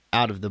of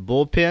the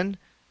bullpen.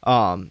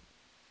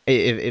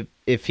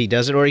 If he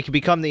does it, or he could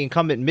become the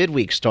incumbent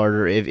midweek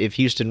starter if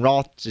Houston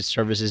Roth's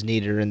services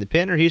needed in the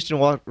pen, or Houston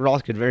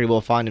Roth could very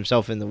well find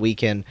himself in the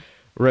weekend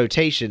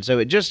rotation. So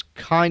it just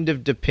kind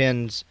of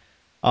depends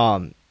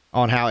on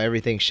how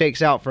everything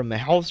shakes out from a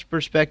health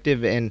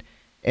perspective and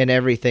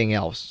everything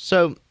else.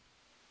 So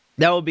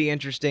that will be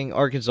interesting.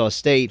 Arkansas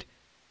State,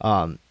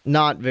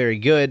 not very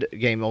good. A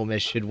game Ole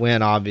Miss should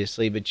win,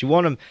 obviously, but you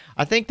want them.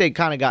 I think they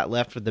kind of got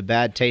left with a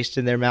bad taste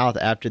in their mouth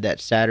after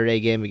that Saturday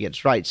game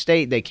against Wright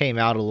State. They came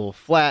out a little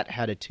flat,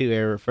 had a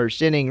 2-error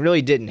first inning,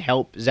 really didn't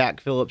help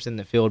Zach Phillips in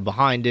the field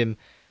behind him.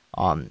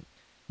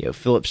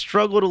 Phillips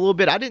struggled a little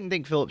bit. I didn't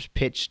think Phillips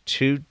pitched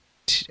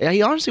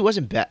he honestly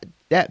wasn't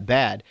that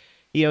bad.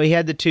 He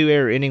had the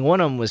 2-error inning.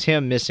 One of them was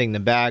him missing the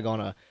bag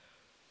on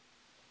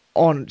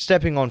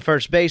stepping on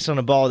first base on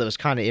a ball that was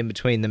kind of in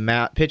between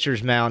the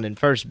pitcher's mound and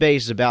first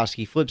base.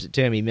 Zabowski flips it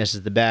to him. He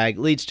misses the bag,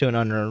 leads to an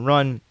unearned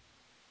run,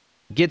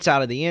 gets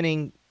out of the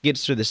inning,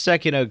 gets through the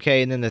second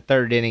okay, and then the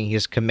third inning,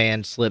 his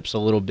command slips a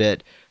little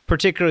bit,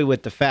 particularly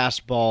with the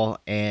fastball,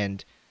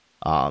 and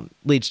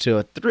leads to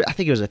a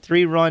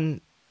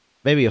 3-run,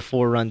 maybe a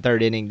 4-run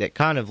third inning that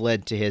kind of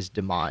led to his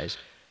demise.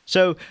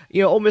 So,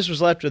 Ole Miss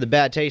was left with a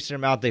bad taste in their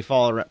mouth. They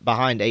fall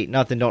behind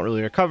 8-0, don't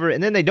really recover,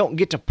 and then they don't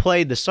get to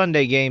play the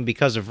Sunday game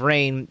because of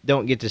rain,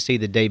 don't get to see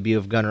the debut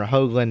of Gunnar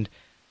Hoagland.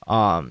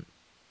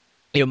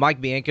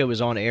 Mike Bianco was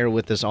on air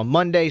with us on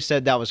Monday,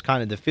 said that was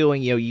kind of the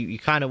feeling. You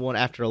kind of want,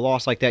 after a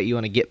loss like that, you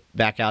want to get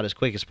back out as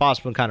quick as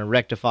possible and kind of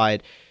rectify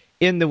it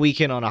in the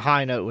weekend on a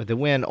high note with the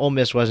win. Ole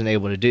Miss wasn't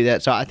able to do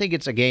that. So I think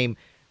it's a game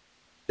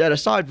that,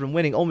 aside from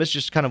winning, Ole Miss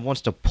just kind of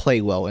wants to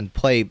play well and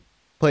play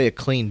a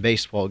clean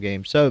baseball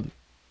game. So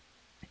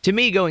to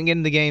me, going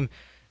into the game,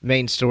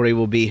 main story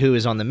will be who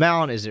is on the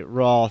mound. Is it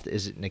Roth?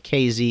 Is it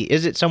Nikhazy?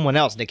 Is it someone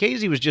else?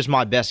 Nikhazy was just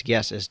my best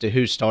guess as to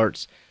who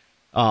starts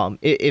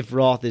if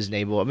Roth isn't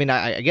able.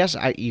 I guess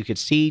you could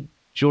see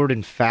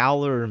Jordan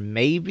Fowler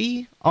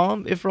maybe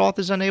if Roth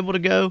is unable to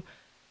go.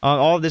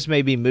 All of this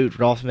may be moot.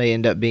 Roth may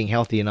end up being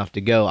healthy enough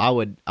to go. I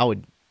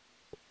would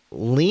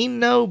lean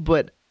no,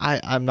 but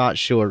I'm not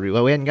sure.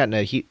 Well, we hadn't gotten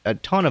a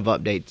ton of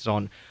updates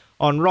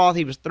on Roth.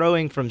 He was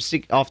throwing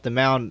off the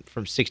mound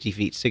from 60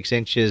 feet 6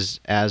 inches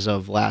as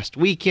of last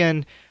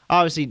weekend.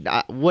 Obviously,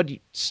 what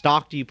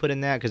stock do you put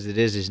in that? Because it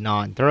is his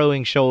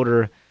non-throwing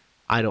shoulder.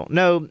 I don't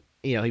know.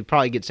 He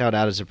probably gets out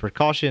as a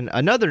precaution.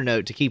 Another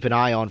note to keep an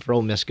eye on for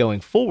Ole Miss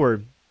going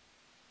forward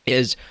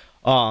is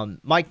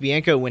Mike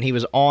Bianco, when he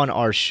was on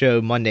our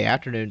show Monday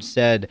afternoon,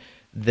 said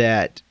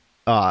that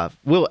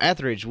Will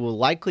Etheridge will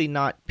likely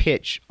not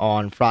pitch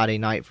on Friday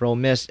night for Ole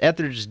Miss.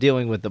 Etheridge is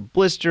dealing with a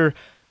blister.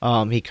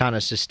 he kind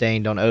of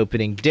sustained on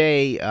opening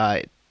day.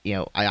 I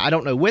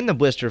don't know when the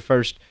blister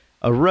first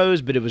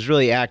arose, but it was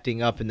really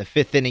acting up in the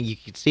 5th inning. You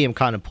could see him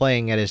kind of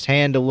playing at his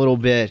hand a little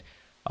bit.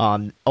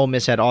 Ole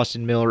Miss had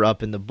Austin Miller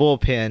up in the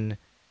bullpen.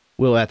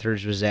 Will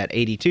Etheridge was at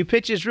 82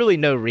 pitches. Really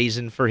no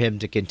reason for him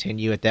to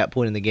continue at that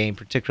point in the game,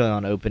 particularly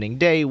on opening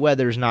day.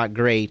 Weather's not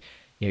great.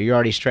 You're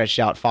already stretched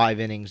out 5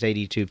 innings,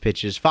 82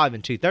 pitches, 5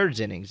 2/3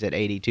 innings at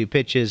 82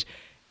 pitches.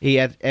 He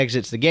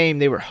exits the game.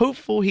 They were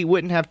hopeful he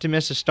wouldn't have to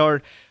miss a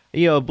start.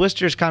 A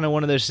blister is kind of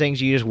one of those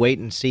things you just wait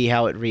and see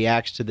how it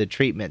reacts to the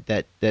treatment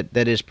that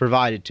is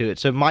provided to it.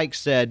 So Mike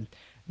said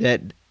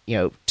that,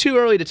 too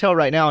early to tell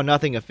right now,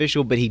 nothing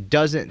official, but he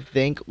doesn't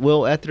think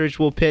Will Etheridge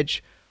will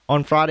pitch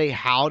on Friday.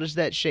 How does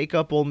that shake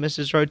up Ole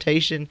Miss's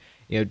rotation?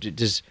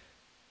 Does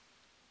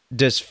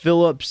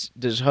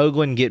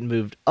Hoagland get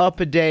moved up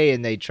a day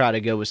and they try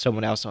to go with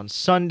someone else on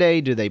Sunday?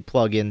 Do they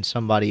plug in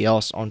somebody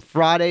else on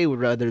Friday?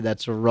 Whether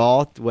that's a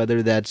Roth,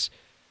 whether that's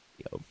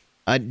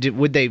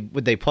would they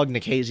plug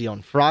Nikhazy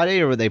on Friday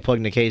or would they plug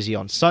Nikhazy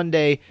on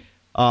Sunday?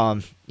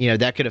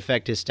 That could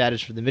affect his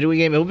status for the midweek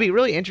game. It will be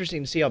really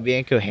interesting to see how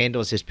Bianco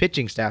handles his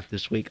pitching staff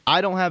this week. I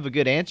don't have a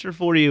good answer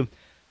for you.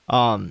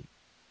 I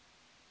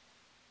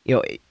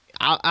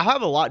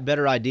have a lot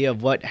better idea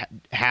of what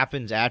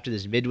happens after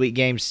this midweek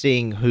game,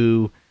 seeing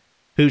who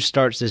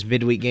starts this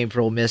midweek game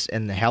for Ole Miss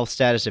and the health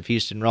status of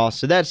Houston Ross.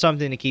 So that's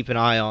something to keep an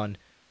eye on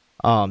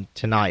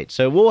tonight.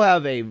 So we'll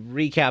have a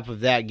recap of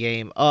that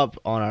game up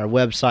on our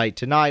website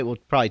tonight. We'll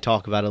probably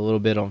talk about it a little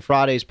bit on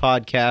Friday's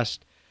podcast.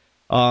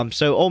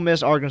 So Ole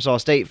Miss, Arkansas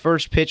State,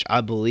 first pitch, I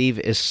believe,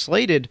 is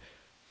slated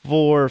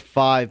for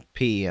 5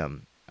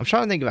 p.m. I'm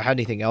trying to think if I had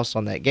anything else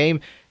on that game.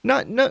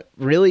 Not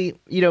really.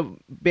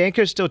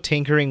 Bianco's still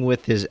tinkering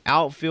with his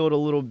outfield a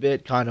little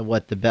bit, kind of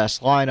what the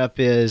best lineup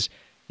is,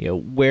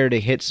 where to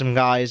hit some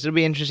guys. It'll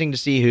be interesting to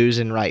see who's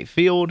in right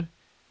field.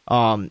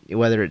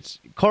 Whether it's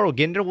Carl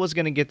Gindel was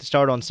going to get the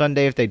start on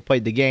Sunday if they'd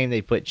played the game.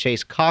 They put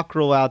Chase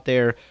Cockrell out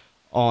there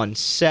on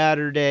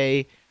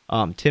Saturday.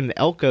 Tim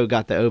Elko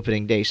got the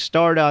opening day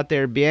start out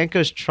there.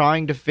 Bianco's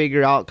trying to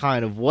figure out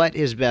kind of what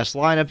his best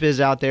lineup is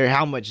out there,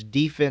 how much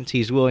defense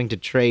he's willing to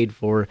trade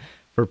for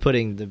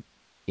putting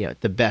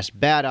the best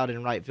bat out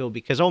in right field,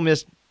 because Ole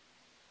Miss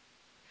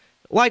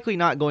likely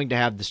not going to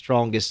have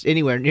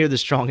anywhere near the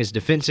strongest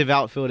defensive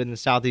outfield in the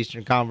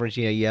Southeastern Conference.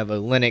 You have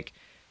Olenek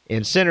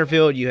in center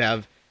field. You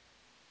have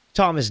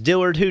Thomas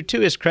Dillard, who,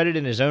 to his credit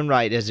in his own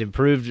right, has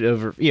improved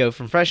over,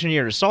 from freshman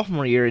year to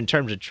sophomore year in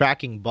terms of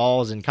tracking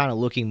balls and kind of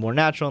looking more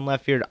natural in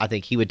left field. I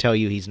think he would tell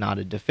you he's not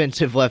a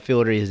defensive left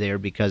fielder. He's there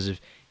because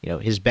of,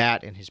 his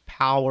bat and his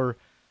power.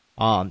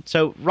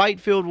 So right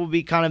field will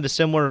be kind of a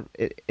similar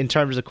in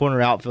terms of the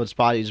corner outfield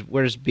spot.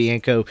 Where's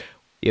Bianco?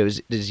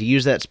 Does he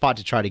use that spot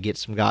to try to get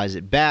some guys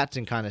at bats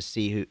and kind of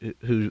see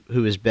who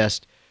his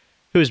best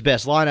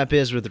lineup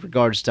is with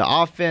regards to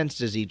offense?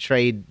 Does he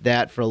trade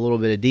that for a little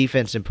bit of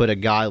defense and put a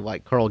guy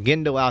like Carl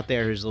Gindel out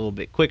there who's a little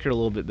bit quicker, a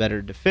little bit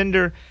better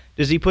defender?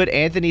 Does he put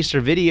Anthony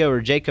Servideo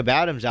or Jacob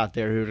Adams out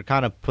there who are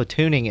kind of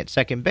platooning at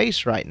second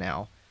base right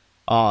now?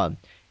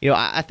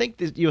 I think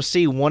that you'll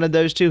see one of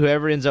those two,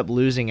 whoever ends up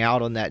losing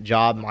out on that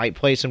job, might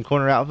play some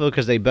corner outfield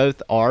because they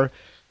both are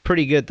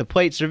pretty good at the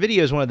plate.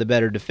 Servideo is one of the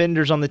better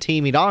defenders on the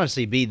team. He'd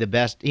honestly be the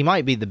best. He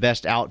might be the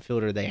best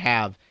outfielder they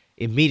have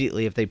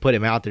immediately if they put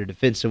him out there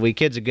defensively.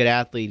 Kid's a good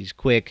athlete. He's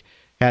quick,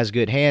 has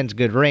good hands,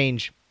 good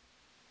range.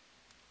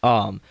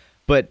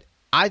 But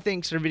I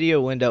think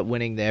Servideo will end up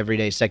winning the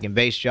everyday second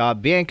base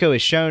job. Bianco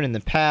has shown in the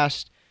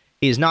past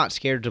he is not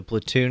scared to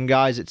platoon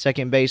guys at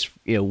second base,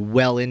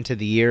 well into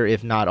the year,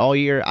 if not all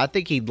year. I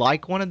think he'd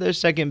like one of those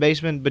second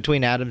basemen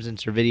between Adams and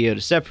Servideo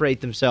to separate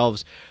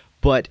themselves,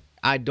 but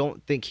I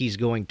don't think he's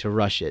going to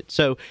rush it.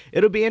 So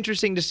it'll be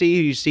interesting to see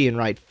who you see in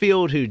right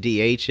field, who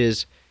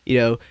DHs.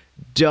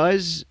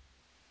 Does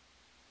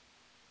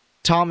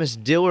Thomas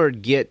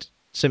Dillard get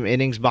some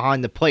innings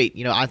behind the plate?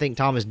 I think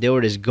Thomas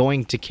Dillard is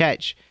going to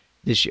catch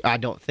this year. I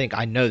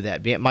know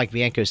that. Mike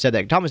Bianco said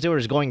that. Thomas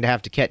Dillard is going to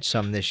have to catch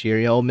some this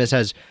year. Ole Miss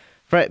has,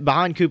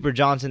 behind Cooper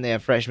Johnson, they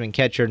have freshman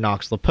catcher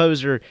Knox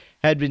Laposer.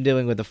 Had been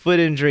dealing with a foot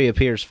injury,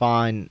 appears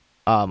fine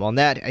on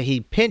that.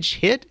 He pinch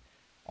hit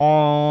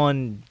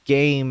on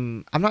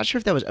game, I'm not sure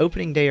if that was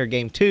opening day or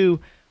game 2.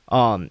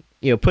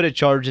 Put a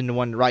charge into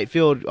one right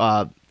field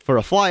for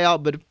a fly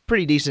out, but a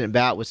pretty decent at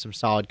bat with some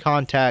solid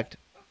contact.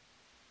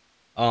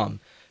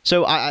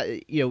 So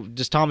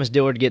does Thomas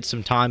Dillard get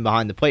some time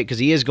behind the plate? Because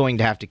he is going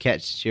to have to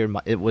catch this year.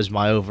 It was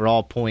my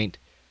overall point.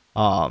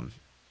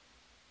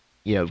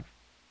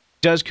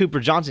 Does Cooper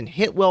Johnson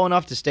hit well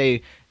enough to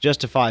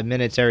justify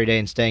minutes every day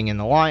and staying in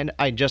the line?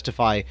 I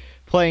justify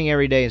playing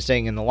every day and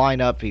staying in the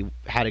lineup. He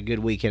had a good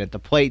weekend at the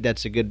plate.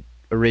 That's a good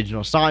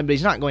original sign, but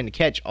he's not going to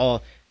catch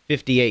all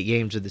 58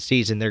 games of the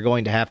season. They're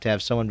going to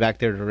have someone back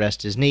there to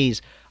rest his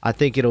knees. I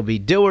think it'll be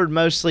Dillard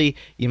mostly.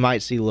 You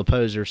might see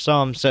Laposer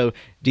some. So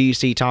do you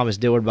see Thomas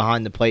Dillard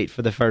behind the plate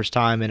for the first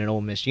time in an Ole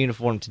Miss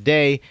uniform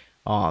today?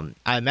 I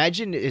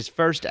imagine his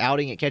first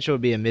outing at catcher would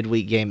be a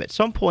midweek game at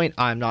some point.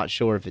 I'm not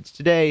sure if it's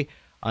today.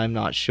 I'm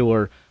not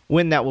sure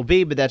when that will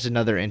be, but that's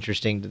another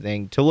interesting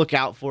thing to look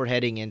out for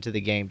heading into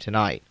the game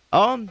tonight.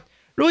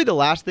 Really the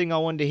last thing I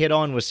wanted to hit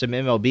on was some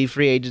MLB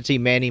free agency.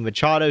 Manny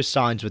Machado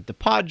signs with the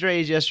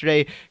Padres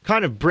yesterday,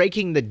 kind of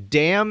breaking the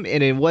dam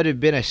in what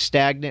had been a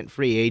stagnant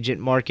free agent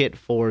market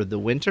for the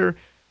winter.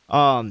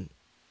 It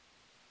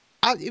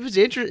was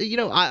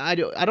interesting. I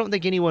don't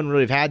think anyone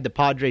really had the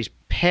Padres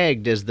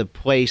pegged as the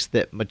place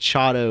that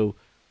Machado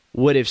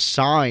would have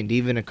signed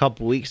even a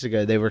couple weeks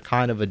ago. They were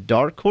kind of a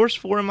dark horse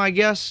for him, I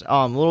guess.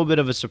 A little bit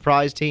of a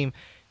surprise team.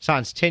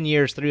 Signs 10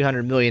 years,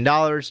 $300 million.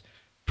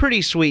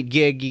 Pretty sweet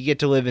gig. You get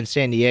to live in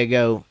San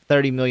Diego.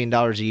 $30 million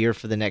a year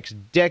for the next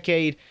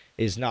decade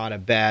is not a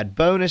bad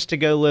bonus to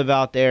go live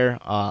out there.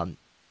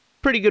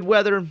 Pretty good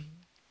weather.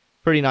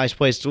 Pretty nice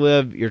place to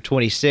live. You're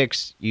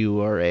 26.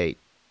 You are a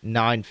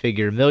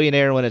 9-figure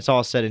millionaire when it's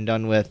all said and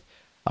done with.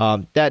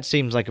 That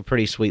seems like a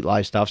pretty sweet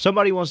lifestyle. If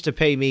somebody wants to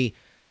pay me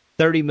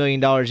 $30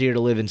 million a year to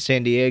live in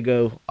San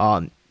Diego,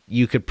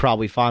 you could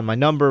probably find my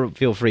number.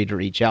 Feel free to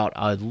reach out.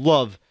 I'd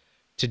love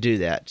to do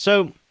that.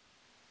 So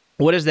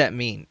what does that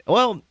mean?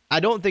 Well, I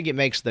don't think it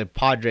makes the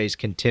Padres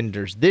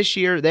contenders this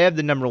year. They have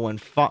the number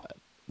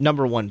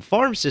one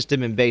farm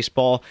system in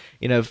baseball.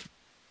 With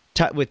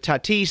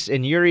Tatis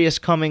and Urias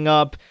coming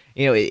up,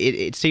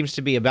 it seems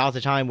to be about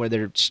the time where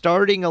they're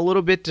starting a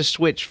little bit to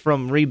switch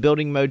from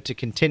rebuilding mode to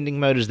contending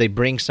mode as they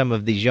bring some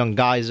of these young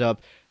guys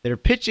up. Their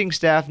pitching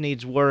staff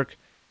needs work.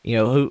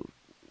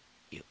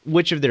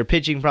 Which of their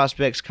pitching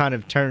prospects kind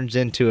of turns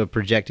into a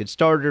projected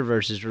starter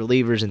versus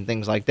relievers and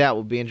things like that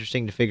will be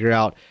interesting to figure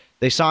out.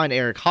 They signed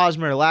Eric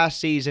Hosmer last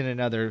season,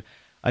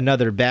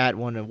 another bat,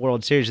 won a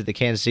World Series with the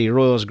Kansas City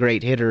Royals,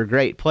 great hitter,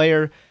 great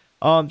player.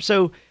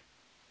 The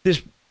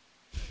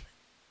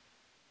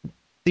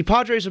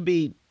Padres will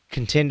be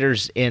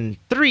contenders in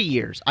 3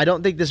 years. I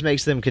don't think this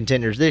makes them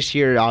contenders this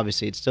year.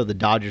 Obviously, it's still the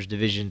Dodgers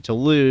division to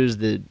lose.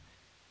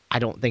 I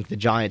don't think the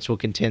Giants will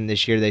contend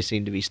this year. They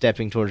seem to be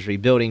stepping towards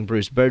rebuilding.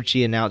 Bruce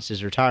Bochy announced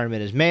his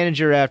retirement as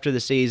manager after the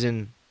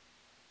season.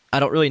 I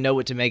don't really know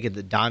what to make of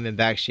the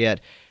Diamondbacks yet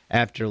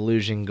after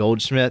losing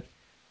Goldschmidt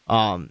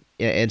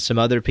and some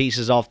other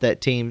pieces off that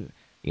team.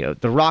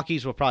 The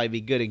Rockies will probably be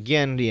good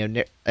again.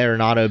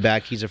 Arenado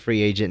back. He's a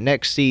free agent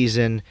next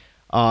season.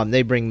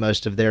 They bring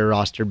most of their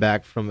roster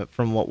back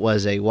from what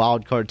was a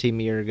wild card team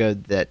a year ago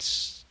that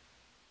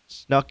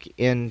snuck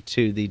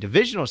into the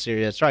divisional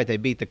series. That's right. They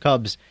beat the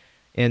Cubs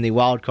in the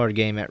wild card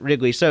game at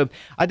Wrigley. So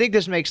I think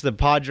this makes the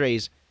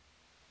Padres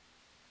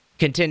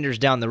contenders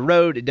down the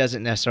road. It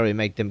doesn't necessarily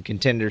make them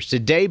contenders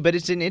today, but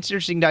it's an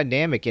interesting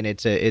dynamic, and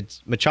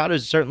it's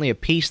Machado's certainly a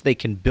piece they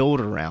can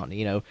build around.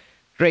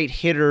 Great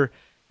hitter,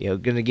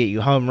 going to get you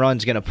home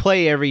runs, going to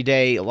play every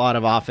day, a lot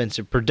of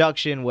offensive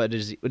production.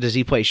 Does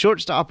he play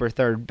shortstop or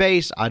third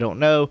base? I don't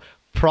know.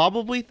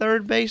 Probably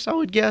third base, I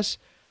would guess.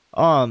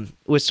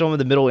 With some of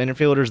the middle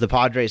infielders the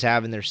Padres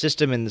have in their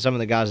system and some of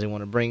the guys they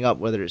want to bring up,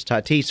 whether it's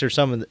Tatis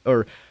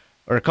or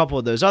or a couple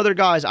of those other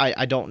guys,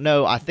 I don't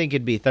know. I think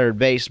it'd be third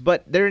base,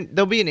 but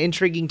they'll be an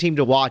intriguing team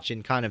to watch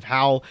in kind of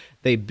how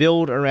they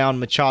build around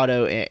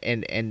Machado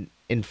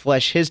and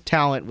flesh his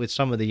talent with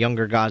some of the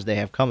younger guys they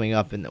have coming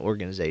up in the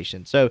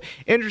organization. So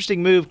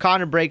interesting move,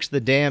 kind of breaks the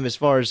dam as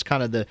far as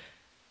kind of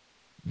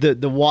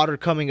the water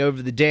coming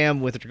over the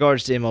dam with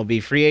regards to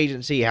MLB free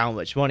agency. How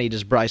much money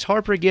does Bryce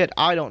Harper get?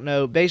 I don't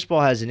know.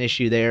 Baseball has an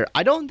issue there.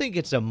 I don't think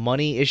it's a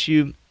money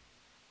issue.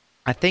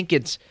 I think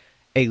it's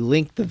a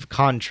length of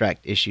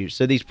contract issue.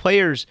 So these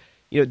players,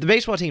 the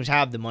baseball teams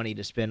have the money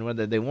to spend,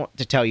 whether they want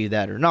to tell you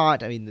that or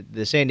not. I mean,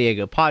 the San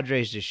Diego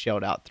Padres just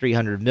shelled out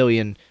 $300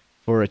 million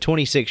for a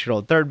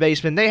 26-year-old third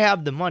baseman. They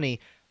have the money,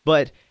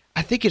 but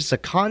I think it's the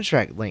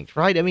contract length,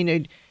 right? I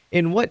mean,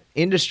 in what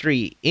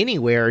industry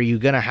anywhere are you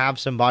going to have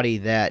somebody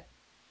that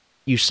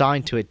you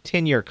sign to a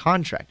 10-year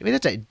contract? I mean,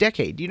 that's a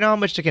decade. Do you know how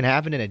much that can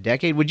happen in a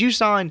decade? Would you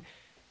sign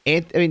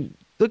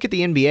look at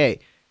the NBA.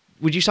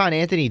 Would you sign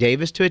Anthony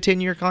Davis to a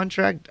 10-year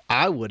contract?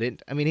 I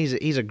wouldn't. I mean,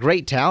 he's a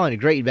great talent, a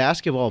great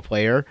basketball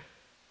player,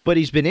 but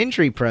he's been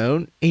injury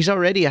prone. He's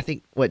already, I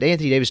think,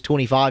 Anthony Davis,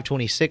 25,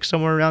 26,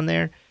 somewhere around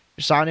there.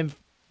 Sign him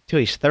till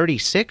he's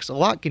 36. A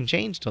lot can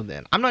change till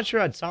then. I'm not sure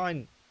I'd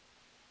sign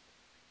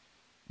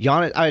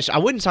Giannis. I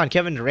wouldn't sign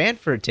Kevin Durant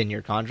for a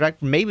 10-year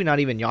contract. Maybe not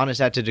even Giannis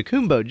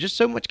Antetokounmpo. Just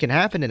so much can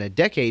happen in a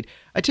decade.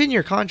 A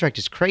 10-year contract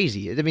is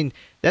crazy. I mean,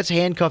 that's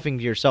handcuffing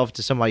yourself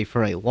to somebody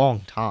for a long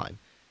time.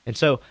 And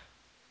so,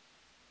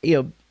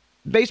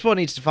 baseball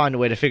needs to find a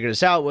way to figure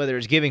this out, whether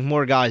it's giving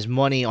more guys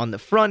money on the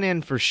front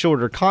end for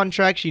shorter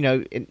contracts.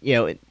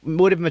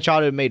 What if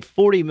Machado made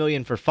 $40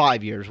 million for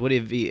 5 years? Would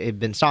he have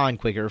been signed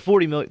quicker?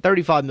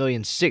 $35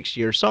 million 6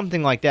 years,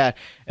 something like that,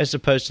 as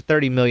opposed to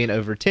 $30 million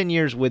over 10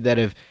 years? Would that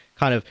have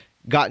kind of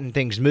gotten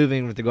things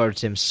moving with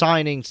regards to him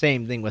signing?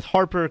 Same thing with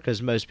Harper,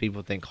 because most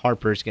people think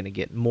Harper is going to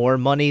get more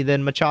money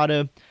than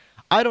Machado.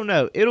 I don't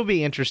know. It'll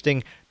be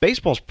interesting.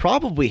 Baseball's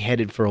probably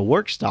headed for a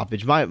work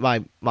stoppage.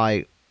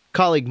 My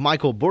colleague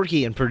Michael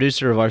Borky, and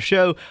producer of our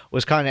show,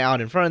 was kind of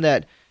out in front of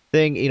that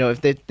thing.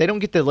 If they don't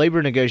get the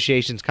labor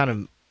negotiations kind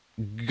of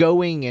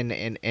going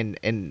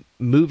and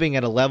moving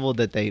at a level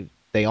that they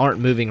they aren't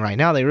moving right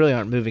now. They really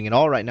aren't moving at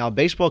all right now.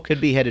 Baseball could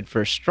be headed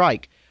for a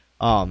strike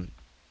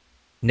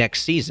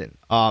next season.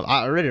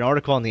 I read an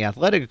article on The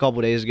Athletic a couple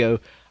of days ago.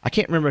 I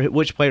can't remember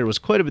which player was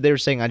quoted, but they were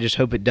saying, I just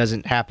hope it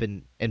doesn't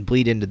happen and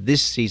bleed into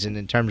this season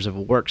in terms of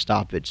a work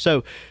stoppage.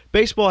 So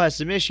baseball has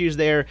some issues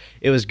there.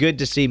 It was good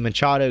to see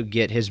Machado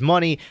get his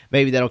money.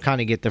 Maybe that'll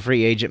kind of get the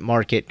free agent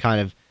market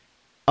kind of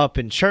up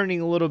and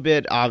churning a little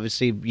bit.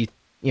 Obviously, you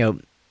know,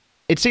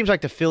 it seems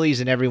like the Phillies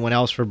and everyone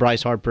else for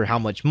Bryce Harper, how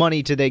much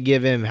money do they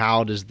give him?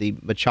 How does the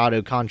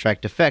Machado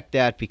contract affect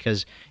that?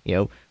 Because, you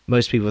know,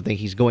 most people think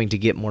he's going to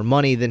get more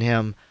money than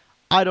him.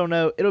 I don't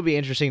know. It'll be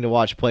interesting to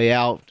watch play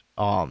out.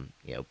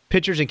 You know,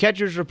 pitchers and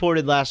catchers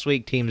reported last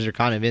week. Teams are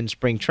kind of in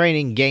spring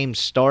training. Games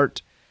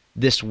start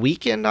this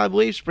weekend, I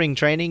believe, spring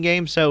training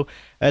games. So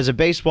as a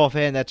baseball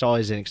fan, that's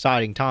always an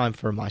exciting time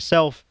for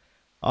myself.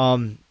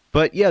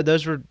 But yeah,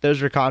 those were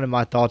kind of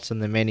my thoughts on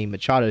the Manny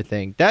Machado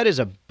thing. That is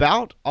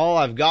about all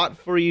I've got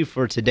for you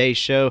for today's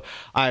show.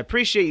 I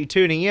appreciate you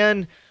tuning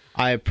in.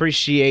 I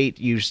appreciate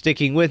you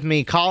sticking with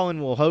me.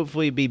 Colin will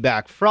hopefully be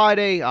back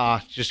Friday.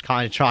 Just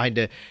kind of trying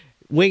to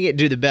wing it,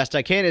 do the best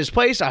I can in his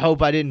place. I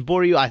hope I didn't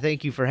bore you. I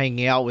thank you for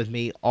hanging out with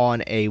me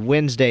on a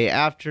Wednesday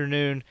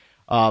afternoon.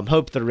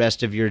 Hope the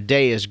rest of your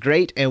day is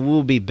great, and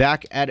we'll be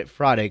back at it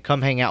Friday.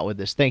 Come hang out with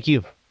us. Thank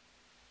you.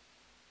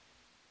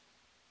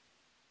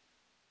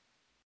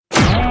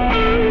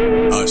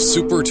 A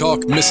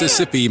SuperTalk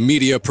Mississippi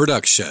media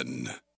production.